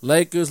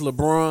Lakers,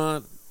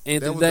 LeBron,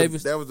 Anthony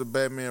Davis. That was the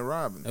Batman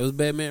Robin. That was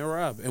Batman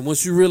Robin. And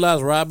once you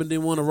realize Robin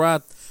didn't want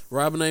to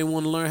Robin didn't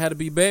want to learn how to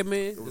be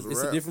Batman,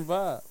 it's a different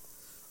vibe.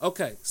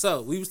 Okay,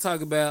 so we was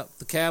talking about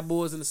the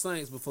Cowboys and the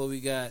Saints before we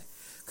got,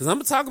 because I'm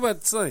going to talk about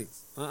the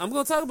Saints. I'm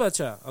going to talk about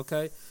y'all,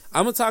 okay?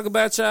 I'm going to talk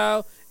about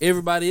y'all.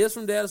 Everybody else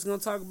from Dallas is going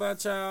to talk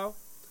about y'all.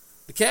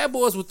 The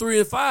Cowboys were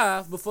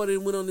 3-5 before they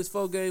went on this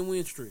 4-game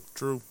win streak.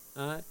 True.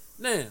 All right.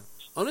 Now,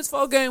 on this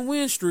 4-game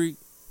win streak,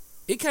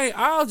 it can't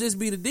all just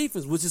be the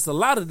defense, which is a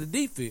lot of the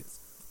defense.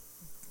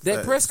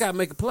 Dak Prescott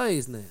making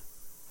plays now.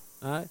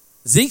 All right.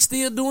 Zeke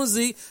still doing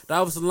Zeke. The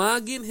offensive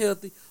line getting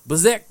healthy. But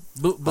Zach.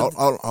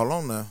 Hold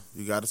on now.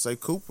 You got to say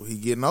Cooper. He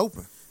getting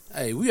open.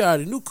 Hey, we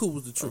already knew Cooper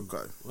was the truth.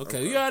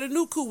 Okay. We already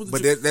knew Cooper was the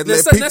truth.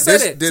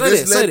 But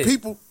let's let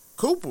people,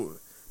 Cooper,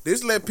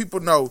 this let people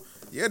know,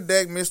 yeah,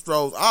 Dak missed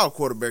throws. All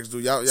quarterbacks do.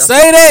 Y'all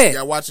say that.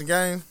 Y'all watching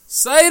games?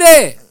 Say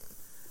that.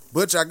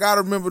 But y'all got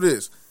to remember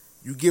this.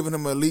 You giving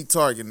him an elite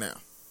target now.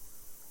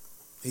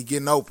 He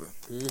getting open.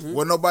 Mm-hmm.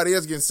 Well, nobody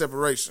else getting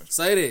separation.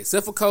 Say that,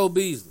 except for Cole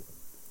Beasley.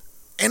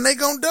 And they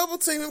gonna double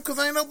team him because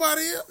ain't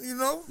nobody else, you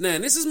know. Now,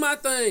 this is my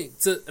thing.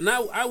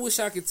 I wish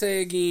I could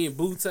tag in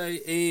Butte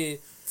and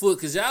Foot,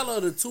 because y'all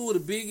are the two of the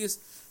biggest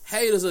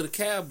haters of the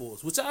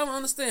Cowboys. Which I don't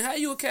understand. How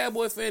you a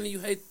Cowboy fan and you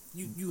hate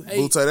you hate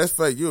Butte? That's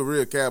fake. You a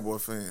real Cowboy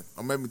fan.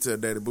 Or maybe tell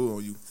Daddy Boo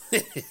on you.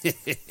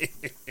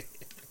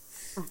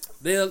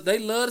 They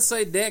love to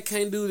say Dak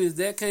can't do this,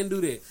 Dak can't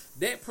do that.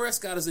 Dak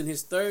Prescott is in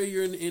his third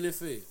year in the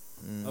NFL.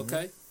 Mm-hmm.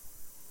 Okay,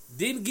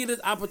 didn't get an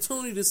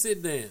opportunity to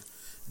sit down.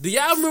 Do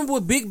y'all remember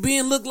what Big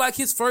Ben looked like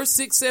his first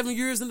 6-7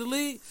 years in the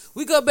league?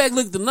 We go back and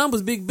look at the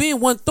numbers. Big Ben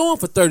wasn't throwing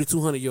for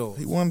 3,200 yards.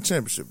 He won the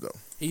championship, though.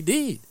 He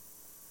did.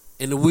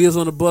 And the wheels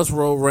on the bus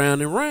rolled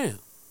round and round.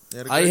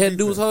 All he had to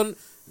do was hold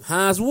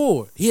Hines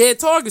Ward. He had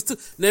targets, too.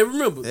 Now,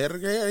 remember.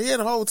 He had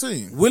a whole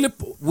team.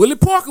 Willie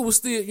Parker was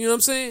still, you know what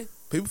I'm saying?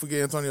 People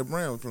forget Antonio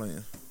Brown was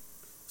playing.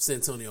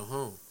 Santonio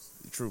Holmes.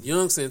 True.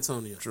 Young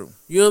Santonio. True.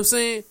 You know what I'm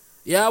saying?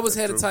 Yeah, I always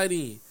had a tight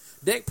end.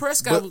 Dak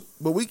Prescott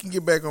but we can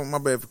get back on, my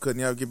bad for cutting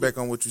y'all, get back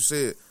on what you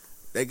said.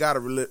 They got to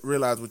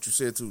realize what you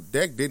said, too.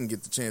 Dak didn't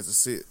get the chance to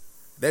sit.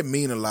 That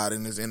mean a lot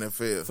in this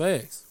NFL.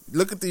 Facts.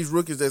 Look at these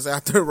rookies that's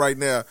out there right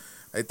now.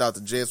 They thought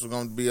the Jets were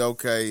going to be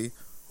okay.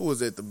 Who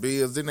was it? The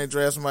Bills. Didn't they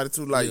draft somebody,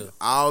 too? Like,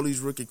 all these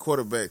rookie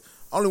quarterbacks.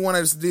 Only one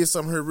that did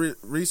something here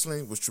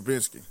recently was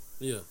Trubisky.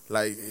 Yeah.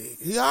 Like,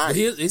 he all right.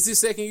 It's his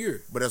second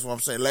year. But that's what I'm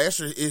saying. Last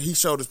year, he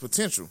showed his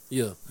potential.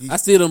 Yeah. I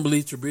still don't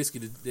believe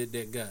Trubisky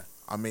that guy.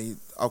 I mean,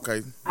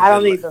 okay. I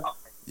don't either.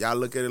 Y'all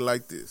look at it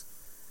like this.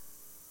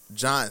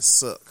 Giants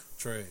suck.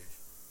 Trash.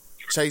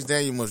 Chase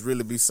Daniel must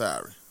really be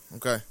sorry.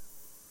 Okay?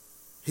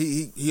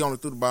 He only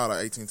threw the ball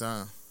like 18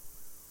 times.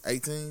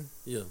 18?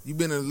 Yeah. You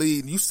been in the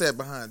league. You sat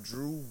behind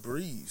Drew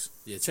Brees.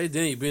 Yeah, Chase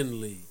Daniel been in the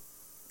league.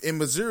 In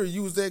Missouri,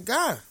 you was that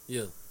guy.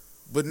 Yeah.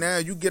 But now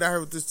you get out here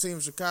with this team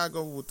in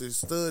Chicago with this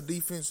stud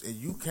defense and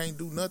you can't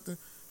do nothing.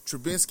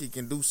 Trubisky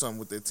can do something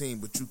with that team,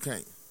 but you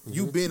can't. Mm-hmm.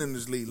 You been in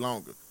this league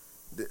longer.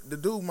 The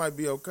dude might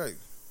be okay.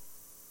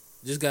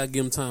 Just got to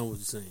give him time, what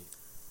you're saying.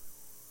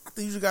 I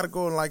think you just got to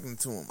go and liken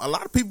to him. A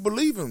lot of people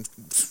believe him.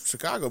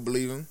 Chicago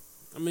believe him.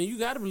 I mean, you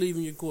got to believe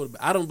in your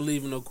quarterback. I don't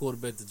believe in no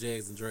quarterback the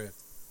Jags and draft.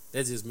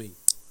 That's just me.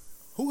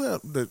 Who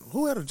had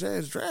the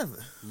Jags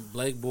drafted?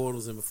 Blake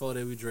Bortles, and before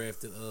that we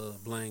drafted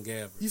Blaine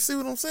Gabbert. You see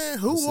what I'm saying?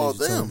 Who was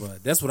them?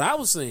 That's what I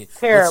was saying.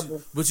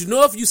 Terrible. But you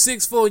know, if you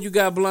 6'4" and you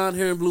got blonde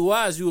hair and blue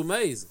eyes, you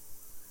amazing.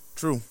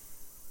 True.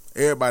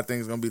 Everybody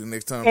thinks it's gonna be the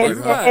next Tom Brady.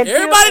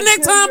 Everybody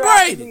next Tom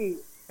Brady.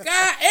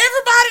 God,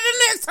 everybody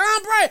the next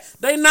Tom Brady.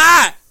 They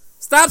not.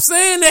 Stop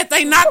saying that.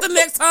 They not the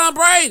next Tom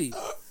Brady.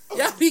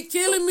 Y'all be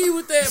killing me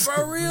with that,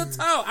 bro. Real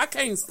talk. I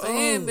can't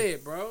stand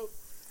that, bro.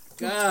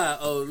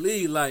 God,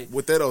 Lee, like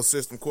with that old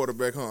system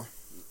quarterback, huh?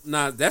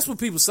 Nah, that's what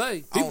people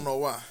say. I don't know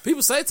why.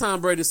 People say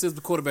Tom Brady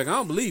system quarterback. I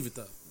don't believe it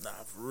though. Nah,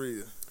 for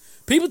real.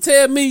 People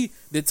tell me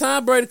that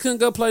Tom Brady couldn't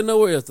go play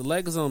nowhere else. The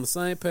Lakers on the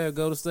same path.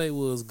 Golden State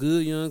was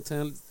good, young,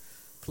 talented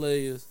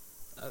players.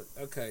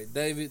 Okay,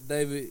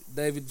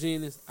 David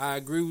Jennings. I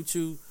agree with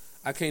you.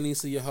 I can't even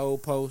see your whole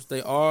post.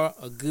 They are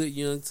a good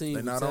young team.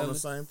 They're not on the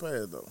same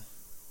path though.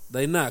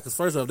 They not, because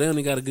first off, they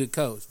only got a good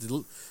coach.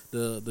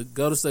 The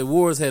Golden State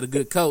Warriors had a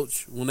good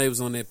coach when they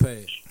was on that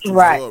path.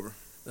 Right.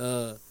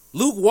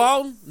 Luke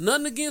Walton,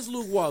 nothing against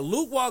Luke Walton.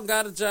 Luke Walton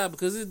got a job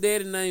because his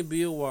daddy named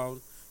Bill Walton,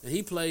 and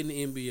he played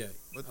in the NBA.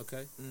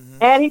 Okay. Mm-hmm.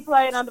 And he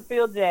played under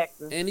Phil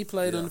Jackson.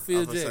 Under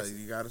Phil Jackson.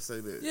 You got to say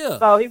that. Yeah.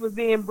 So he was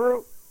being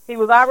he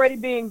was already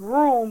being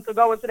groomed to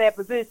go into that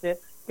position.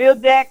 Phil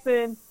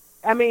Jackson.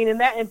 I mean,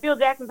 and Phil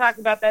Jackson talks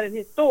about that in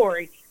his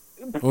story.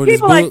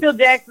 People like Phil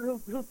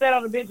Jackson, who sat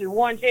on the bench and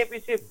won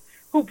championships,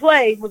 who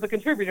played, was a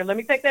contributor. Let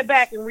me take that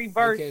back and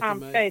reverse how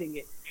I'm stating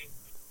it.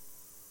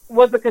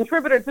 Was a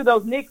contributor to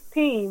those Knicks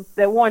teams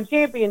that won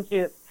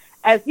championships.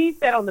 As he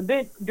sat on the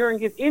bench during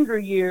his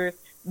injury years,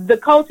 the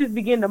coaches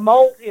began to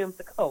mold him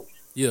to coach.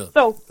 Yeah.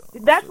 So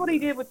that's what he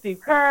did with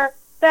Steve Kerr.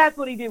 That's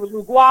what he did with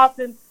Luke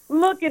Walton.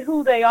 Look at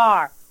who they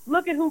are.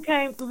 Look at who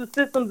came through the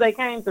systems they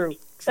came through.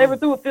 They were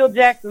through a Phil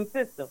Jackson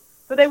system.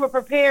 So they were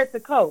prepared to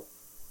coach.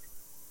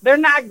 They're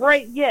not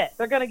great yet.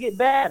 They're going to get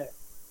better.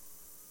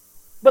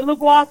 But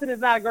Luke Walton is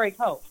not a great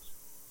coach.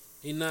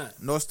 He's not.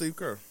 Nor Steve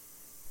Kerr.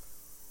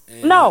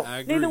 And no,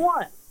 neither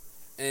one.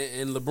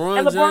 And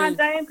LeBron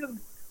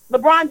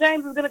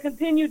James is going to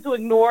continue to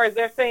ignore, as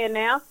they're saying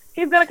now.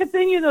 He's going to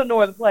continue to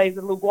ignore the plays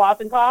that Luke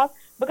Walton calls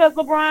because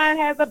LeBron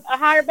has a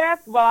higher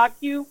basketball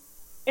IQ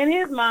in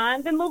his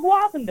mind than Luke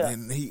Walton does.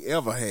 And he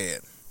ever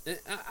had.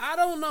 I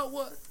don't know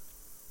what.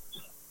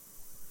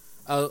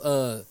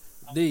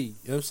 D, you know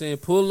what I'm saying?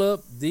 Pull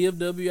up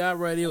DFWI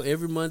Radio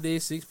every Monday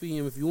at 6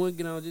 p.m. If you want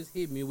to get on, just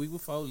hit me a week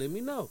before. Let me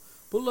know.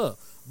 Pull up.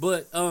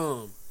 But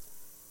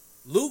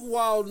Luke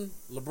Walton,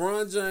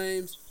 LeBron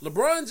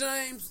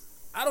James,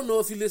 I don't know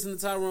if he listened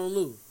to Tyronn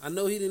Lue. I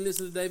know he didn't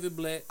listen to David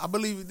Black. I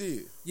believe he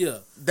did. Yeah.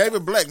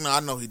 David Black, no, I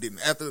know he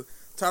didn't. After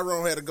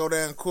Tyronn had to go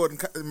down in court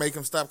and make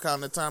him stop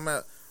counting the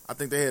timeout, I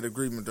think they had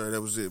agreement there.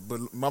 That was it.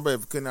 But my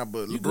bad for cutting out.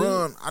 But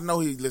LeBron, I know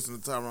he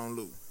listened to Tyronn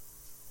Lue.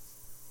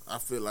 I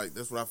feel like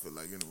that's what I feel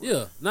like anyway.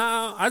 Yeah.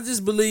 Nah, I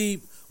just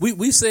believe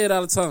we say it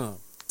all the time.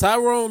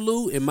 Tyronn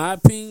Lue, in my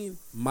opinion,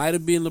 might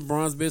have been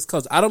LeBron's best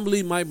coach. I don't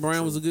believe Mike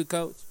Brown was a good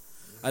coach.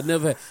 I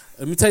never had.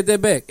 Let me take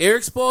that back.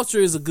 Eric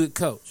Spoelstra is a good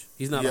coach.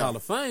 He's not a Hall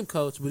of Fame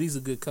coach, but he's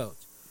a good coach.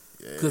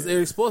 Because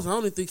Eric Spoelstra, I don't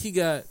even think he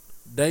got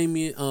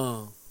Damian,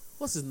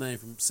 what's his name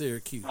from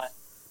Syracuse?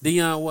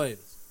 Deion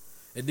Waiters.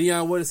 And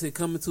Deion Waiters had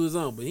come into his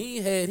own, but he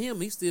ain't had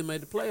him. He still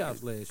made the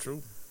playoffs last year.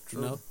 True.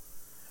 You know?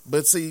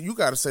 But see, you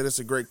got to say that's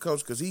a great coach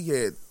because he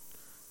had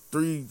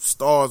 3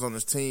 stars on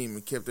his team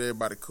and kept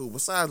everybody cool.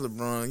 Besides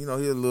LeBron, you know,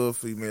 he a little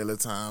female at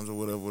times or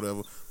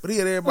whatever. But he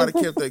had everybody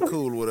kept that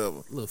cool or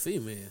whatever. Little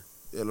female.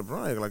 Yeah,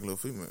 LeBron act like a little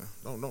female.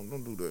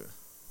 Don't do that.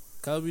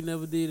 Kobe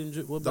never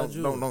did. What about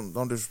you?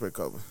 Don't disrespect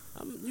Kobe.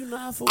 I'm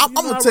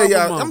gonna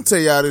tell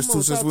y'all this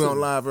too since we on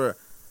live here.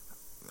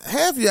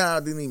 Half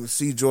y'all didn't even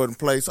see Jordan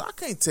play, so I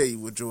can't tell you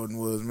what Jordan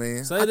was,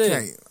 man.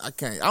 I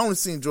can't. I only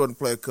seen Jordan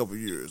play a couple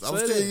years. I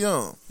was still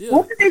young. Yeah.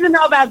 What you need to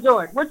know about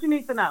Jordan? What you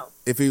need to know?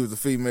 If he was a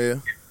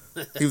female.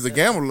 He was a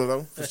gambler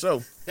though, for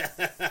sure.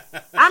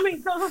 I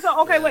mean,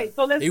 so okay, wait.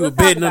 So let's. He was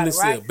betting on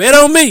himself. Right? Bet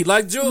on me,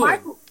 like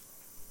Jordan.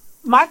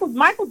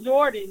 Michael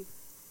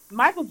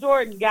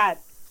Jordan got.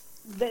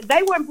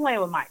 They weren't playing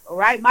with Michael,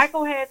 right?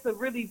 Michael had to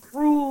really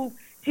prove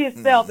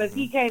himself as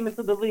he came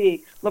into the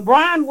league.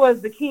 LeBron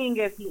was the king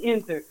as he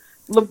entered.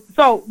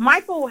 So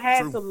Michael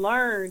had to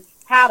learn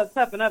how to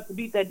toughen up to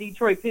beat that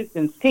Detroit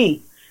Pistons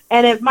team.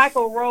 And as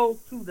Michael rose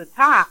to the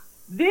top,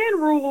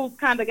 then rules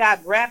kind of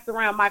got wrapped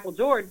around Michael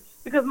Jordan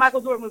because Michael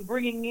Jordan was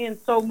bringing in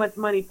so much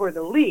money for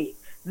the league.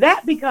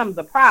 That becomes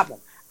a problem.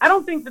 I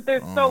don't think that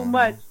there's so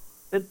much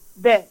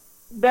that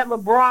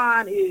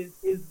LeBron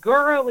is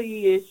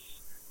girly-ish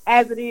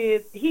as it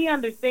is. He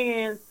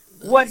understands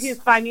what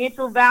his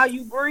financial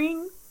value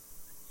brings.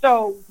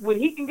 So when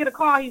he can get a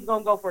call, he's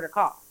going to go for the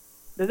call.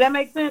 Does that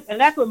make sense? And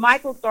that's what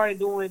Michael started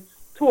doing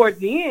towards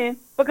the end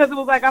because it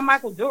was like, I'm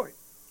Michael Jordan.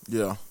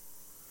 Yeah.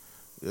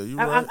 Yeah, you're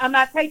right. I'm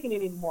not taking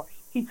it anymore.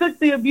 He took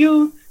the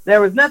abuse.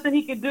 There was nothing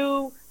he could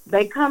do.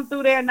 They come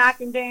through there,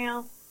 knock him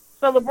down.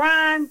 So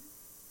LeBron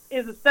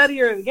is a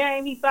studier of the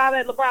game. He saw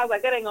that. LeBron was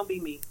like, that ain't going to be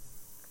me.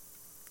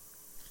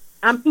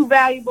 I'm too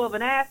valuable of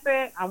an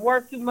asset. I'm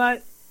worth too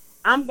much.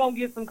 I'm going to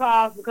get some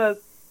calls because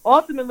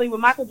ultimately when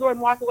Michael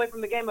Jordan walked away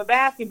from the game of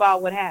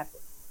basketball, what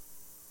happened?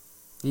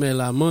 He made a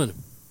lot of money.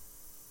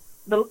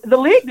 The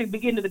league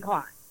began to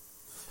decline.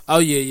 Oh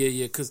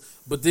yeah.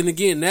 But then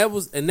again,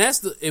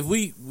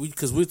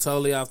 because we're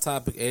totally off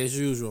topic as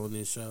usual on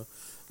this show.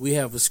 We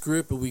have a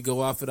script and we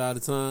go off it all the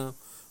time.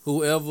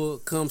 Whoever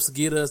comes to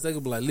get us, they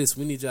can be like,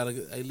 listen, we need y'all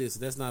to. Hey,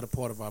 listen, that's not a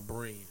part of our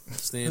brand.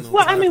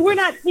 Well, I mean, we're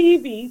not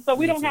TV, so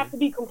we don't have to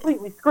be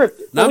completely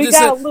scripted. No,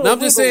 I'm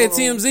just saying,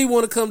 TMZ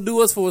want to come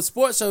do us for a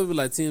sports show. We be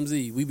like,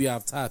 TMZ, we be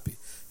off topic.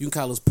 You can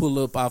call us pull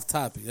up off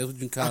topic. That's what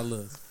you can call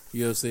us.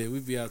 You know what I'm saying? We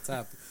be off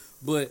topic.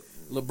 But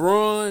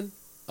LeBron,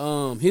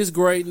 his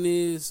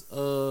greatness,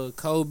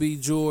 Kobe,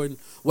 Jordan.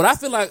 What I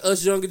feel like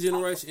us younger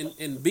generation,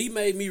 and B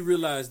made me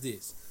realize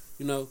this.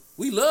 You know,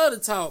 we love to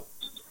talk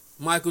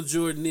Michael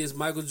Jordan this,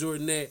 Michael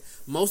Jordan that.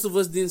 Most of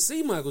us didn't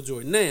see Michael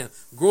Jordan. Now,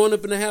 growing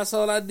up in the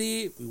household I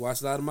did, we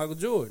watched a lot of Michael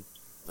Jordan.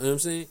 You know what I'm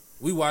saying?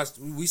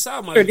 We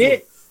saw Michael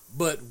Jordan.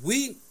 But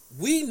we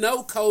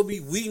know Kobe,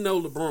 we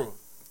know LeBron.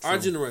 Our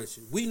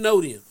generation. We know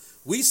them.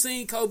 We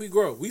seen Kobe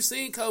grow. We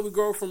seen Kobe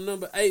grow from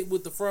number 8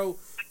 with the fro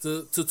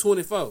to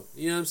 24.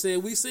 You know what I'm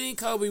saying? We seen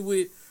Kobe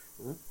with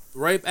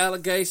rape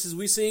allegations.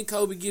 We seen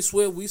Kobe get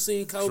swept. We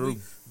seen Kobe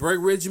break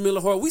Reggie Miller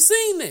heart. We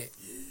seen that.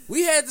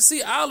 We had to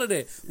see all of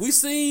that. We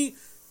seen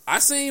I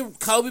seen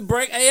Kobe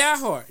break AI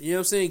heart. You know what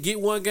I'm saying? Get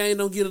one game,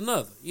 don't get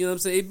another. You know what I'm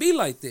saying? It be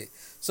like that.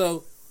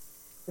 So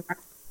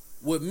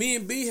what me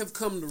and B have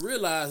come to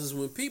realize is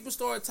when people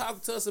start talking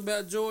to us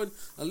about Jordan,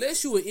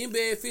 unless you an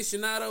NBA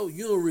aficionado,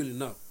 you don't really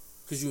know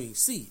because you ain't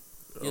see it. You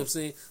know what I'm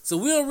saying? So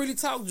we don't really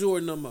talk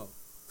Jordan no more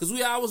because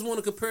we always want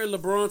to compare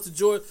LeBron to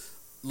Jordan.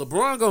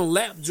 LeBron gonna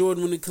lap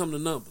Jordan when it come to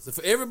numbers. And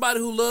for everybody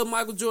who love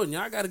Michael Jordan,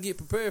 y'all got to get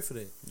prepared for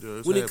that.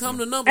 Yeah, when it come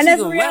to numbers, and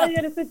that's the reality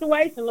of the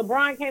situation.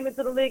 LeBron came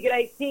into the league at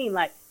 18.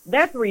 Like,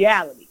 that's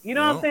reality. You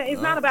know what I'm saying?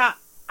 It's not about,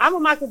 I'm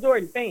a Michael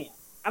Jordan fan.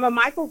 I'm a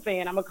Michael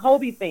fan. I'm a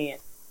Kobe fan.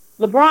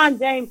 LeBron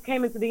James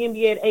came into the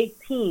NBA at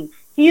 18.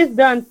 He has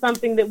done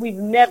something that we've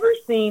never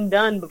seen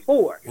done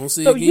before.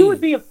 So you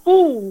would be a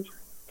fool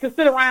to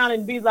sit around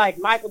and be like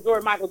Michael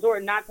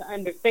Jordan, not to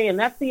understand.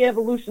 That's the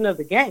evolution of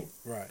the game.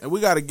 Right. And we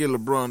got to give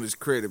LeBron his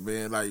credit,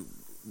 man. Like,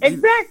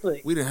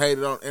 exactly. We didn't hate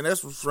it on, and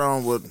that's what's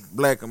wrong with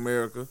Black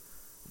America.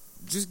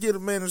 Just give a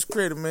man his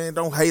credit, man.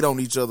 Don't hate on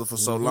each other for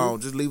so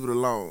long. Just leave it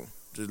alone.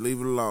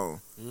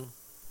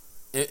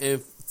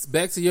 And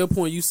back to your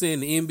point, you saying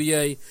the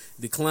NBA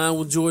declined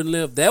when Jordan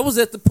left. That was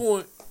at the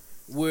point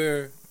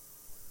where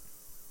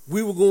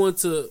we were going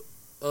to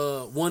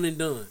one and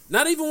done.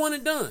 Not even one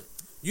and done.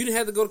 You didn't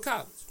have to go to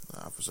college.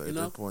 I would say at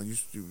that point you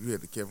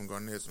had the Kevin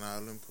Garnett's and all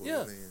them put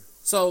it in.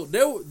 So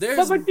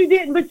there's but you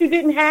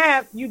didn't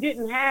have you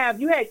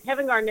had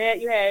Kevin Garnett,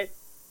 you had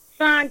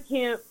Sean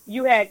Kemp,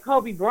 you had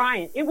Kobe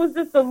Bryant. It was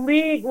just the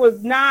league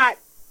was not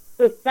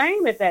the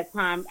same at that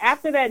time.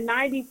 After that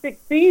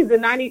 96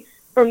 season,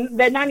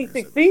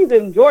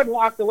 Jordan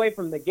walked away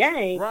from the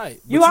game. Right.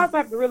 You also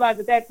have to realize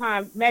at that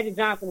time Magic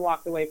Johnson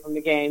walked away from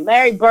the game.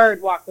 Larry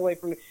Bird walked away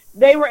from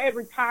they were at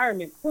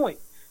retirement point.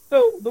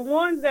 So the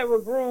ones that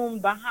were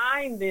groomed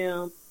behind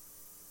them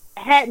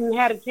hadn't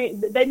had a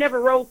chance. They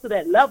never rose to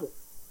that level.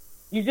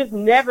 You just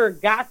never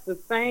got the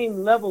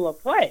same level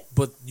of play.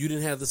 But you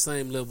didn't have the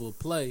same level of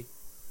play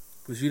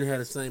because you didn't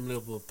have the same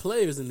level of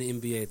players in the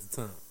NBA at the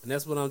time. And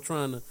that's what I'm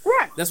trying to.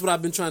 Right. That's what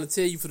I've been trying to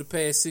tell you for the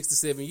past 6 to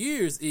 7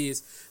 years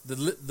is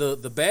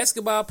the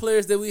basketball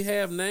players that we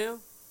have now.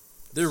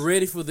 They're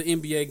ready for the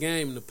NBA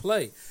game to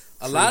play.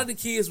 A lot of the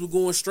kids were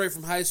going straight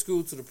from high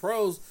school to the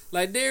pros,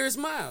 like Darius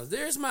Miles.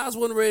 Darius Miles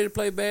wasn't ready to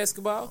play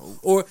basketball.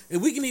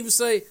 And we can even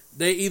say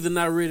they either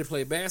not ready to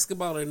play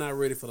basketball or they're not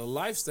ready for the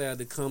lifestyle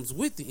that comes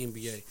with the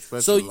NBA.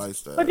 Especially the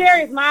lifestyle. But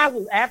Darius Miles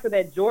was after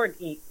that Jordan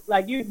heat.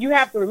 Like, you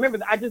have to remember,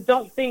 I just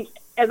don't think,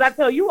 as I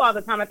tell you all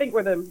the time, I think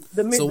we're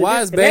the So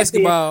why is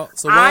basketball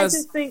why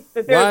is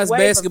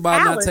basketball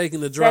not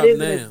taking the drop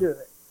now?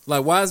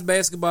 Like, why is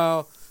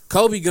basketball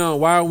Kobe gone?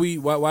 Why we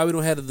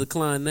don't have the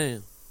decline now?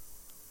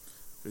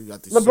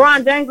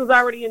 LeBron James was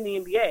already in the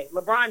NBA.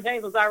 LeBron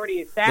James was already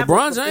established.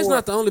 LeBron James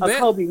not the only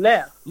Kobe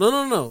left. No.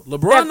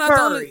 LeBron not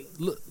the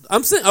only.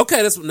 I'm saying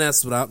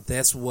that's what I'm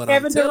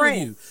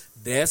telling you.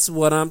 That's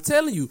what I'm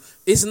telling you.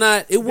 It's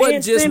not. It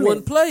wasn't just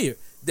one player.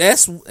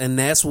 That's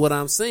what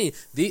I'm saying.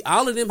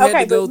 All of them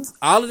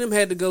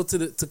had to go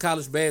to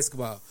college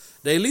basketball.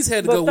 They at least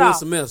had to go one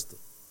semester.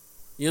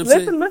 You know what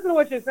I'm saying? Listen to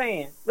what you're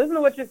saying. Listen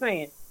to what you're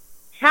saying.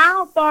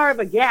 How far of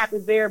a gap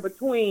is there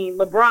between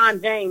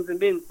LeBron James and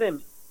Ben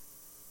Simmons?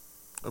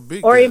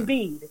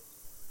 Embiid.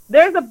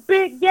 There's a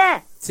big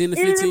gap. 10 to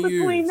 15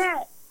 years. Between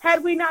that,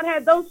 had we not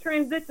had those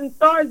transition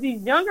stars,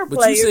 these younger but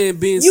players, you saying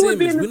Ben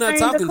Simmons? We're not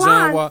talking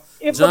John Wall.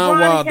 John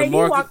Wall,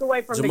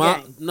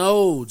 DeMarcus.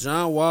 No,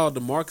 John Wall,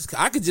 DeMarcus.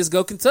 I could just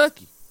go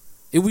Kentucky.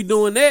 If we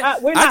doing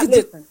that, we're not.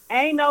 Listen,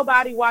 ain't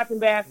nobody watching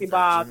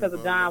basketball because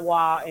of John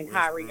Wall and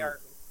Kyrie Irving.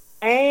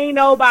 Ain't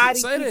nobody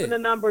keeping the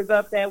numbers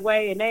up that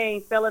way, and they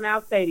ain't selling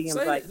out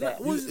stadiums like that.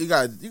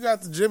 You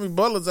got the Jimmy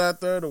Butlers out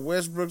there, the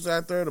Westbrooks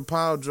out there, the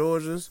Paul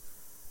Georges.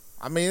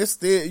 I mean, it's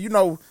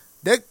still,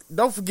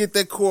 don't forget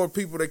that core of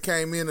people that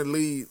came in the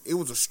league. It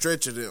was a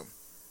stretch of them.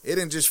 It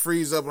didn't just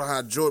freeze up like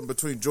how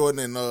between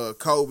Jordan and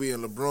Kobe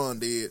and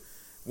LeBron did.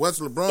 Once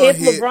LeBron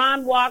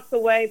LeBron walks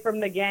away from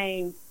the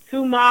game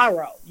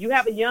tomorrow, you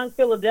have a young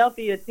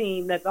Philadelphia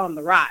team that's on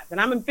the rise, and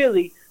I'm in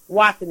Philly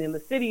watching them. The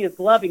city is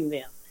loving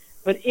them.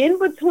 But in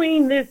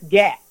between this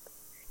gap,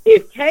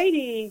 if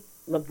KD,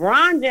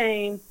 LeBron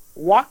James,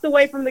 walked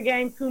away from the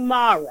game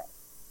tomorrow,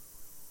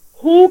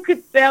 who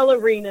could sell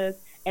arenas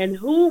and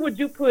who would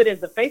you put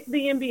as the face of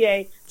the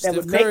NBA that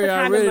would make the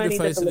kind of money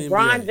that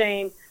LeBron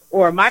James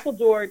or Michael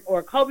Jordan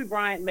or Kobe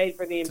Bryant made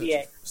for the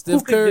NBA?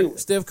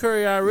 Steph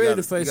Curry already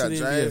the face of the NBA.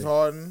 James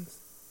Harden.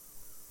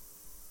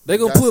 They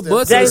gonna put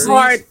butts in the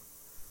seats.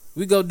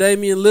 We go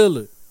Damian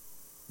Lillard.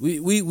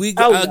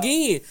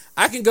 Again,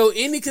 I can go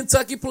any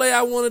Kentucky play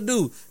I want to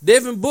do.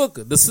 Devin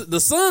Booker. The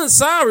Suns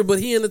sorry, but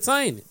he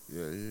entertaining.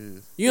 Yeah, he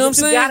is. You know what I'm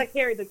saying? You got to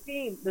carry the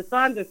team. The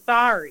Suns are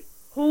sorry.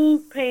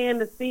 Who's paying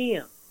to see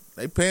him?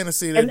 They paying to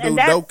see that dude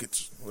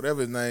Dokic,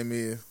 whatever his name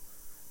is.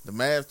 The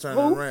Mavs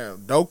turning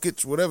around.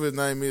 Dokic, whatever his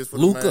name is.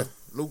 Luka,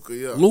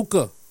 yeah.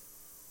 Luka.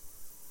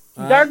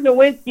 Dirk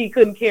Nowitzki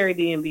couldn't carry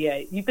the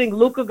NBA. You think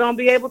Luka gonna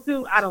be able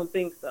to? I don't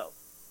think so.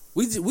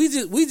 We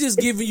just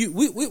giving you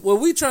what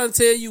we trying to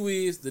tell you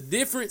is the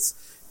difference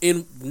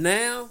in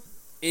now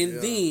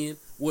and then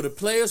where the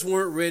players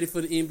weren't ready for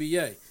the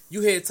NBA.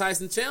 You had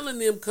Tyson Chandler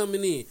and them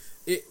coming in.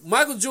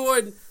 Michael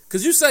Jordan,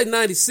 because you say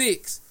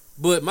 96,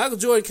 but Michael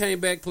Jordan came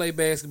back, played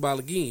basketball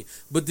again.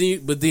 But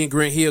then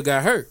Grant Hill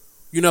got hurt.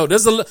 You know,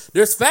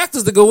 there's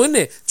factors that go in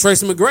there.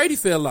 Tracy McGrady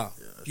fell off.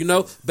 You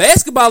know,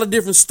 basketball a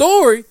different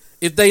story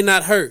if they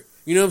not hurt.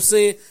 You know what I'm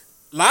saying?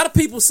 A lot of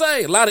people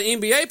say, a lot of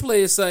NBA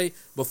players say,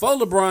 before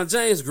LeBron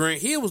James,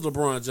 Grant Hill was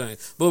LeBron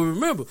James. But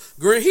remember,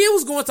 Grant Hill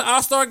was going to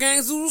All-Star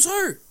games who was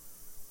hurt.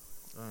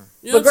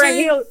 You know but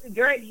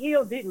Grant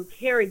Hill didn't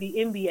carry the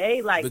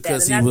NBA like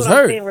because that. And that's he was what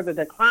hurt. I'm saying,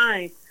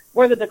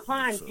 where the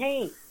decline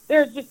came.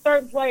 There's just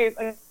certain players,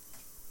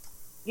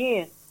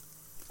 again,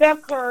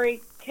 Steph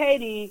Curry,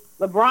 KD,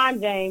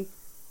 LeBron James,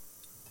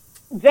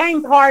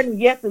 James Harden,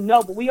 yes and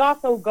no, but we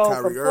also go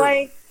Kyrie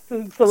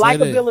from play to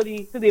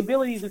likability to the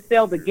ability to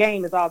sell the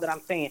game is all that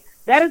I'm saying.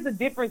 That is the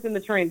difference in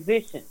the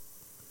transition.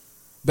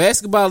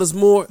 Basketball is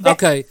more,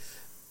 okay,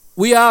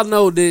 we all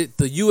know that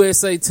the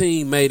USA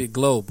team made it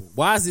global.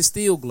 Why is it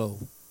still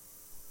global?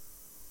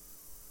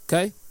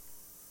 Okay?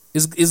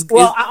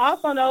 I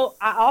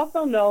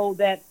also know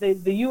that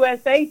the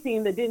USA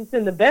team that didn't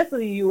send the best of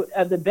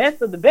the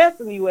best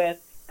of the US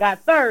got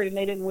third and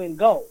they didn't win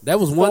gold. That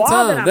was one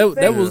time.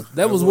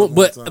 That was one.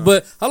 But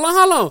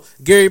hold on.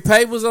 Gary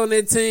Payton was on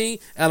that team.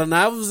 Allen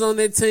Iverson was on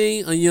that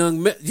team. And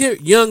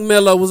Young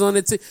Melo was on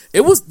that team.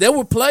 There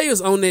were players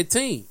on that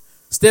team.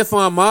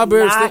 Stephon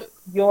Marbury. Not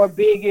your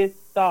biggest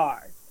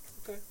stars.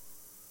 Okay.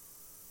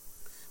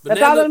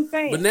 That's all I'm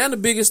saying. But now the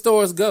biggest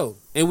stars go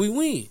and we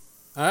win.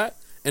 All right.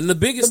 And the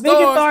biggest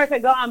stars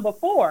had gone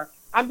before.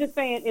 I'm just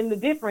saying in the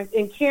difference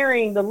in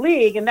carrying the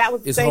league, and that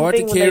was the same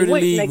thing when they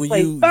went and they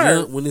played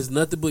third. When there's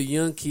nothing but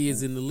young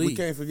kids in the league. We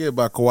can't forget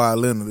about Kawhi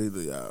Leonard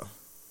either, y'all.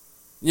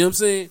 You know what I'm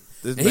saying?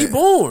 He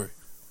born.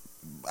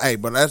 Hey,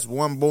 but that's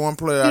one born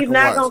player. He's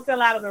not going to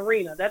fill out an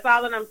arena. That's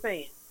all that I'm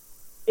saying.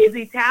 Is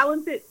he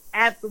talented?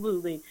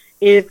 Absolutely.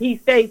 If he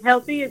stays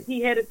healthy, is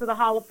he headed to the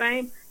Hall of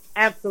Fame?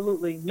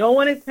 Absolutely. No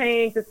one is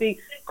paying to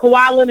see.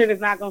 Kawhi Leonard is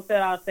not going to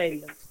sell out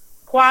stadiums.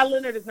 Kawhi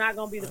Leonard is not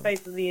going to be the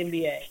face of the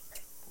NBA.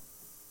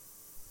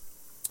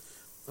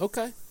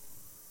 Okay.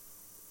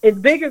 It's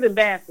bigger than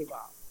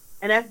basketball.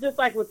 And that's just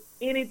like with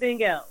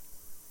anything else.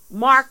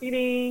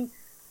 Marketing,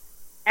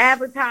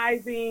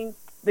 advertising,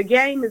 the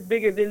game is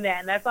bigger than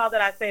that. And that's all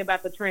that I say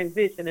about the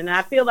transition. And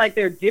I feel like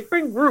there are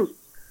different groups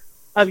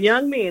of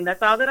young men.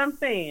 That's all that I'm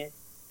saying.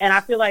 And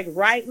I feel like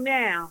right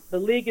now the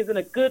league is in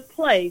a good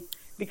place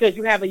because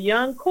you have a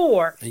young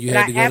core. And you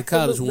had to go to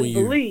college 1 year.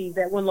 I believe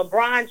that when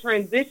LeBron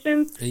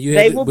transitions,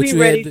 they will be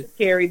ready to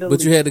carry the league.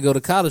 But you had to go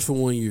to college for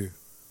 1 year.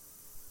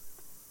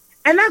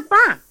 And that's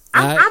fine.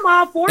 I'm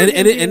all for it.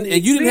 And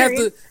you didn't have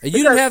to. And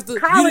you didn't have to.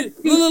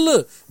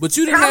 Look. But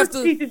you didn't have to.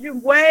 College teaches you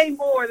way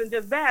more than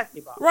just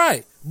basketball.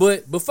 Right.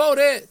 But before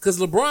that, because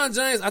LeBron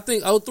James, I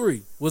think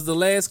 03 was the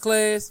last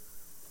class.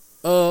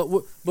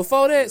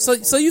 Before that,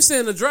 so you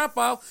saying the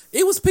dropout?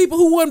 It was people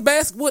who wasn't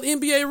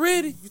NBA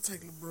ready. You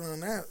take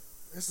LeBron out.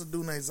 That's a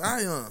dude named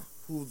Zion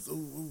who's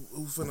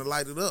finna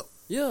light it up.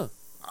 Yeah.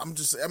 I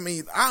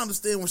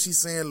understand when she's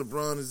saying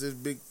LeBron is this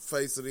big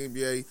face of the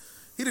NBA.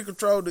 He done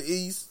control the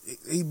East.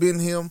 He been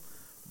him.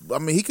 I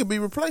mean, he could be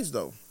replaced,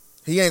 though.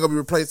 He ain't going to be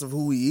replaced of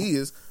who he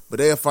is, but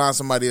they'll find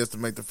somebody else to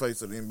make the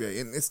face of the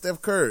NBA. And it's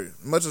Steph Curry.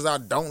 As much as I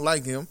don't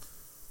like him,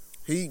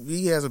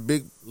 he has a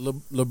big...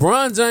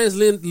 LeBron James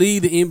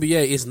lead the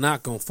NBA. It's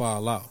not going to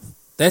fall off.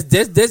 That's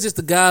just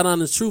the God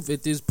honest truth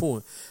at this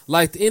point.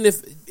 Like, the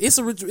NFL,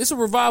 it's a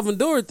revolving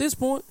door at this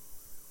point.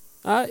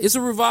 All right? It's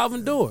a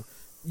revolving door.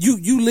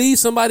 You leave,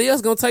 somebody else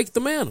gonna take the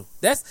mantle.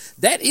 That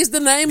is the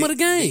name of the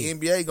game.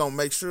 The NBA gonna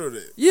make sure of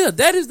that. Yeah,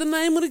 that is the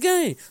name of the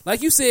game.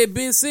 Like you said,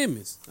 Ben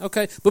Simmons.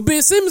 Okay, but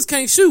Ben Simmons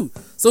can't shoot.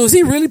 So is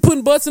he really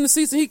putting butts in the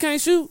seats and he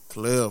can't shoot?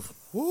 Cliff,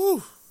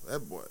 woo,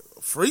 that boy,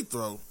 a free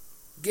throw.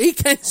 He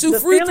can't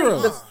shoot free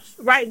throws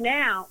right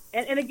now.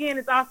 And again,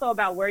 it's also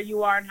about where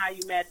you are and how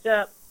you match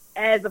up.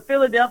 As a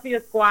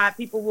Philadelphia squad,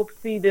 people will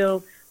see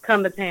them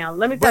come to town.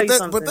 Let me tell you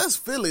something. But that's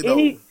Philly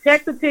though.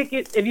 Check the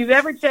tickets. If you've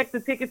ever checked the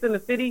tickets in the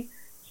city.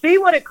 See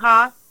what it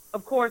costs,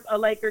 of course, a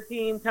Laker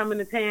team coming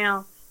to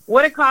town.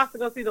 What it costs to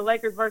go see the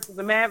Lakers versus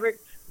the Mavericks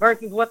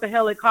versus what the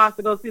hell it costs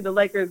to go see the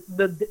Lakers,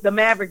 the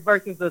Mavericks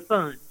versus the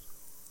Suns.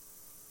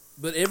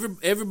 But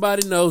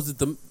everybody knows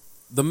that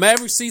the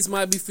Mavericks seats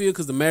might be filled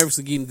because the Mavericks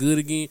are getting good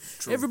again.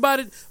 True.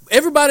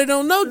 Everybody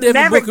don't know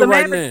Devin Booker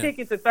right now. The Mavericks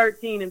tickets are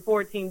 $13 and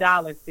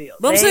 $14 still.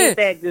 But I'm saying, ain't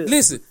that good.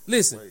 Listen.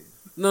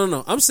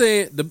 No. I'm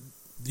saying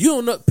you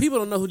don't know. People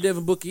don't know who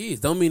Devin Booker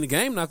is. Don't mean the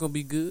game not gonna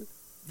be good.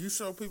 You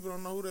sure people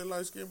don't know who that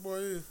light-skinned boy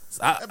is?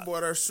 That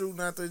boy there shooting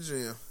out the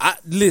gym.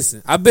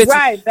 Listen, I bet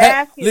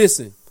you.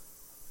 Listen,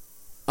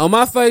 on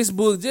my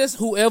Facebook, just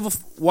whoever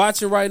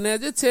watching right now,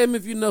 just tell me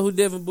if you know who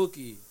Devin Booker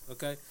is,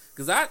 okay?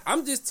 Because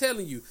I'm just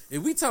telling you,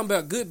 if we talking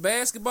about good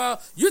basketball,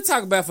 you're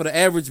talking about for the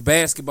average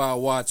basketball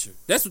watcher.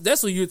 That's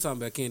what you're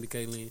talking about, Candy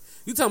Kaylin.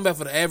 You're talking about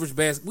for the average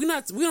basketball.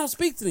 We don't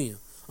speak to them.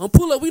 On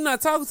pull up, we're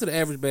not talking to the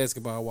average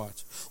basketball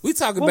watcher. We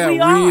talking about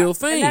real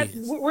fans.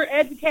 We're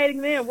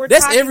educating them.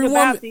 That's every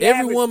woman.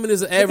 Every woman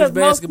is an average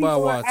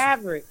basketball watcher.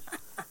 Average.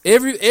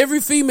 Every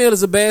female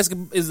is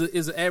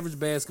is an average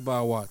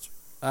basketball watcher.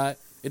 All right,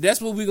 and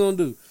that's what we're gonna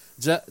do.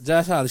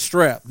 Josh Holly,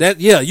 Strap.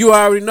 You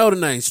already know the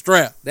name,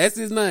 Strap. That's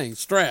his name,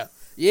 Strap.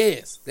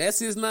 Yes, that's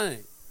his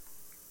name.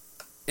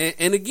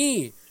 And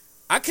again,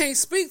 I can't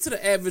speak to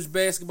the average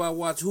basketball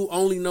watcher who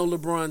only know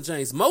LeBron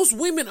James. Most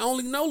women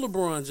only know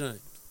LeBron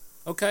James.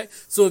 Okay?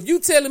 So if you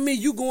telling me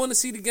you going to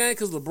see the game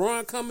because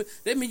LeBron coming,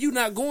 that means you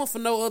not going for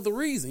no other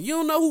reason. You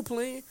don't know who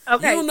playing.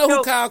 Okay, you don't know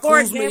who Kyle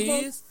Kuzma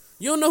is.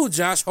 You don't know who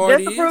Josh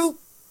Hardy is.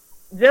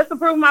 Just to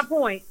prove my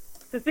point,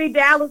 to see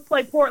Dallas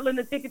play Portland,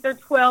 the tickets are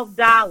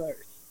 $12.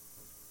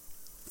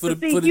 For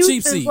the Houston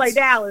cheap seats. Play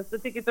Dallas, the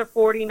tickets are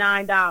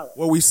 $49.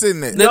 Where we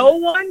sitting at? No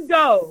one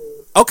goes.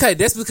 Okay,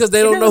 that's because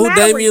they don't know who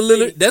Damian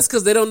Lillard. That's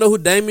because they don't know who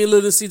Damian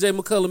Lillard and CJ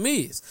McCollum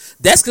is.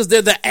 That's because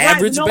they're the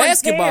average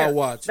basketball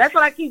watcher. That's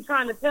what I keep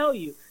trying to tell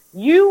you.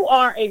 You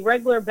are a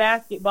regular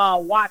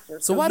basketball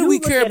watcher. So why do we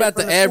care about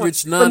the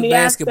average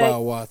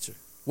non-basketball watcher?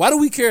 Why do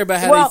we care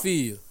about how they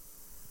feel?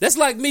 That's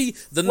like me,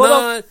 the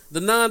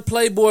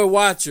non-Playboy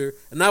watcher,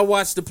 and I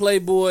watched the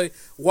Playboy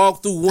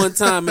walk through one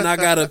time, and I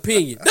got an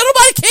opinion.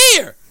 Nobody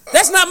care.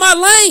 That's not my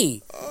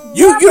lane.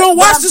 You don't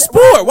watch the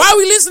sport. Why are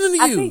we listening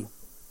to you?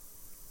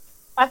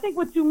 I think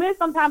what you miss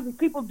sometimes is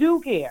people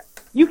do care.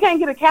 You can't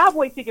get a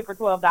Cowboy ticket for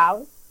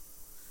 $12.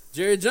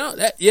 Jerry Jones.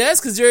 That's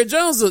because Jerry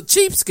Jones is a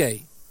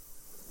cheapskate.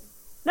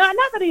 No,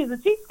 not that he's a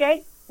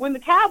cheapskate. When the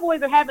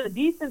Cowboys are having a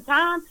decent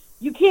time,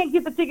 you can't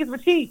get the tickets for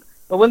cheap.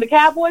 But when the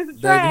Cowboys are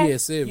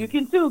trash, you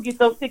can too get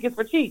those tickets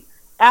for cheap.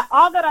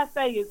 All that I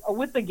say is,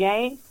 with the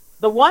game,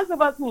 the ones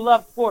of us who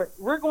love sports,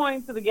 we're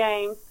going to the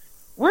games.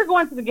 We're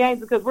going to the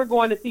games because we're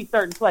going to see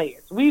certain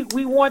players. We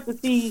want to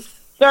see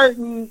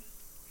certain.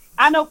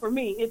 I know for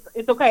me,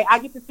 it's okay.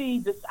 I've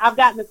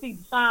gotten to see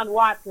Deshaun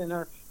Watson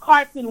or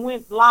Carson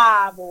Wentz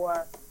live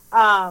or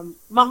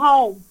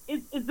Mahomes.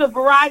 It's a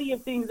variety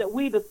of things that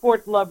we, the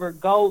sports lover,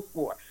 goes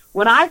for.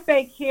 When I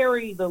say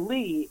carry the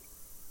league,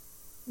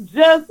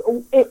 just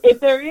if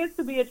there is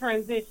to be a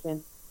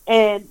transition,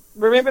 and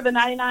remember the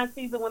 99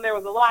 season when there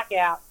was a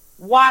lockout,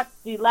 watch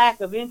the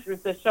lack of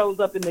interest that shows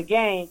up in the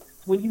game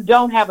when you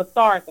don't have a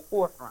star at the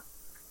forefront.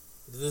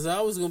 There's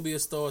always going to be a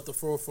star at the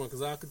forefront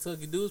because all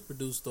Kentucky do is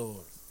produce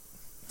stars.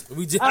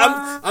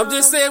 I'm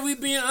just saying we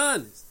being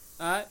honest.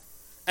 All right,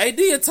 AD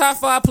a top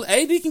 5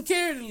 player. AD can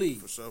carry the league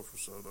for sure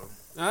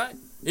though. All right,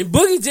 and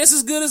Boogie just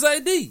as good as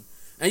AD.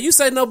 And you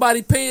say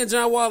nobody paying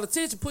John Wall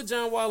attention? Put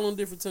John Wall on a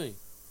different team.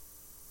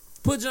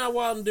 Put John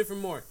Wall in a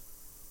different market.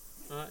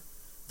 All right,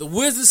 the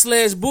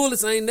Wizards /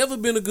 Bullets ain't never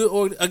been a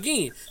good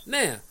again.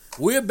 Now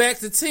we're back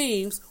to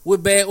teams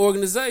with bad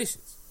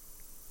organizations.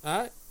 All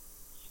right.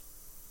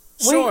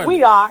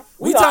 We are.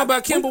 We talking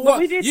about Kemba Walker.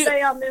 We did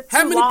stay on this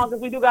too long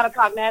because we do got to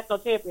talk national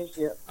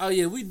championship. Oh,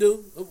 yeah, we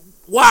do.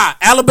 Why?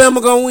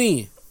 Alabama going to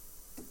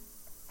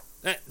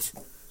win.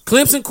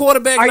 Clemson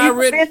quarterback not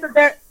ready.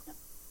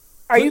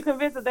 Are you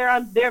convinced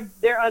that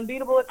they're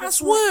unbeatable at this I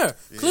swear.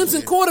 point?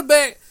 Clemson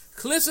quarterback,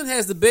 Clemson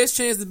has the best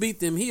chance to beat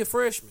them. He a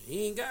freshman.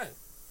 He ain't got it.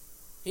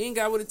 He ain't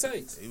got what it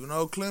takes. Even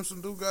though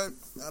Clemson do got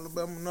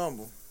Alabama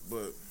number,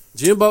 but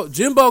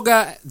Jimbo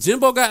got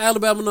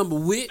Alabama number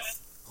with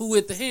who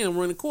at the hand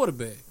running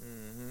quarterback.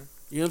 Mm-hmm.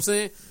 You know what I'm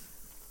saying?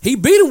 He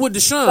beat him with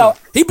Deshaun.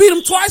 He beat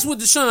him twice with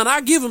Deshaun.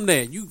 I give him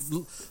that. You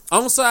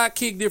onside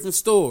kick, different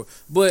story.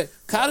 But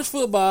college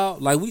football,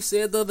 like we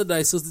said the other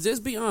day, sister,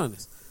 just be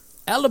honest.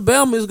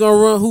 Alabama is gonna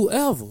run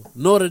whoever.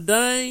 Notre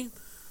Dame,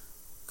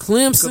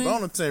 Clemson. The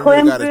only team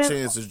really got a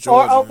chance is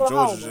Georgia. And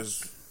Georgia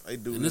just they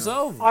do. And it's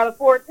over. Are the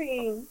 4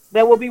 teams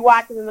that will be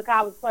watching in the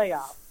college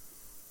playoffs?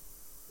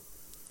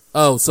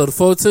 Oh, so the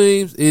 4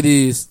 teams, it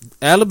is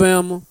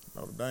Alabama,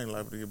 Notre Dame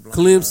likely to get blown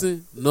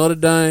Clemson, out. Notre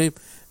Dame,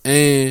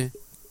 and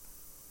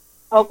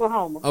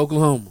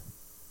Oklahoma.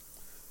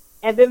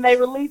 And then they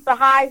released the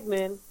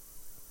Heisman,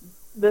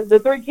 the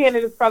 3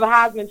 candidates for the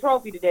Heisman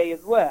Trophy today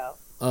as well.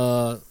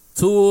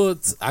 Tua,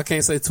 I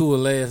can't say Tua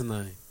last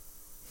name.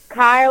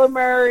 Kyler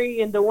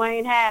Murray and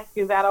Dwayne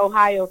Haskins at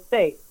Ohio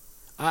State.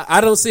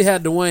 I don't see how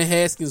Dwayne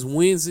Haskins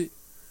wins it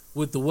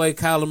with the way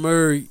Kyler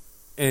Murray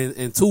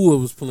and Tua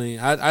was playing.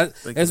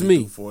 That's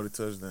me. 40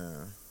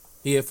 touchdowns.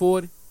 He had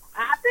 40?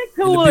 I think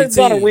Tua is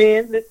going to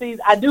win this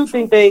season. I do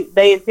think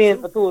they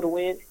intend for Tua to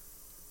win.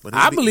 But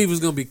I believe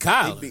it's going to be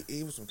Kyler.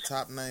 He was some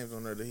top names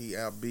on there that he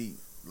outbeat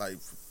like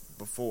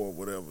before or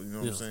whatever. You know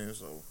what I'm saying?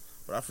 So,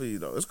 but I feel you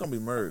though. It's going to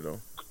be Murray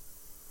though.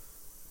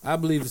 I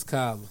believe it's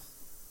Kyler.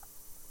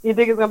 You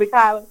think it's going to be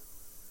Kyler?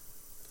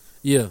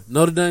 Yeah.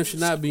 Notre Dame should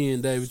not be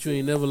in, David. You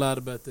ain't never lied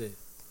about that.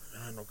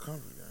 There ain't no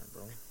country game,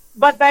 bro.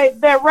 But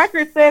their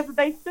record says that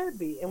they should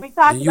be. And we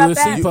talked and about UFC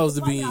that. Supposed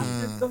to be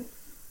in.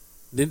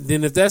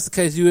 Then if that's the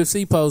case,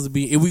 UFC supposed to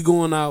be. If we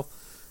going off,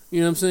 you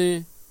know what I'm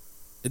saying?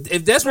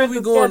 If that's what we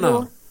going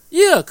off.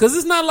 Yeah, because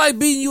it's not like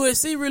beating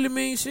USC really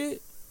means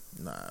shit.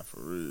 Nah, for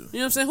real. You know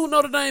what I'm saying? Who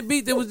Notre Dame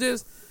beat that was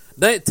just...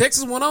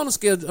 Texas went on the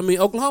schedule. I mean,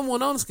 Oklahoma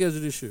went on the schedule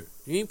this year.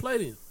 You ain't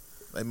played him.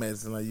 They made it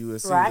seem like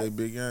USC right. was a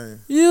big game.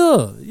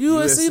 Yeah,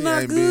 USC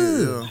not good.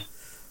 Big, yeah.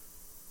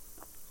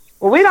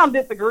 Well, we don't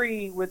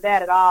disagree with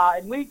that at all.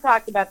 And we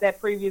talked about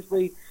that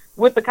previously.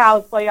 with the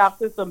college playoff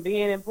system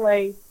being in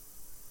place,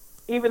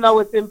 even though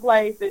it's in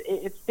place,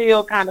 it's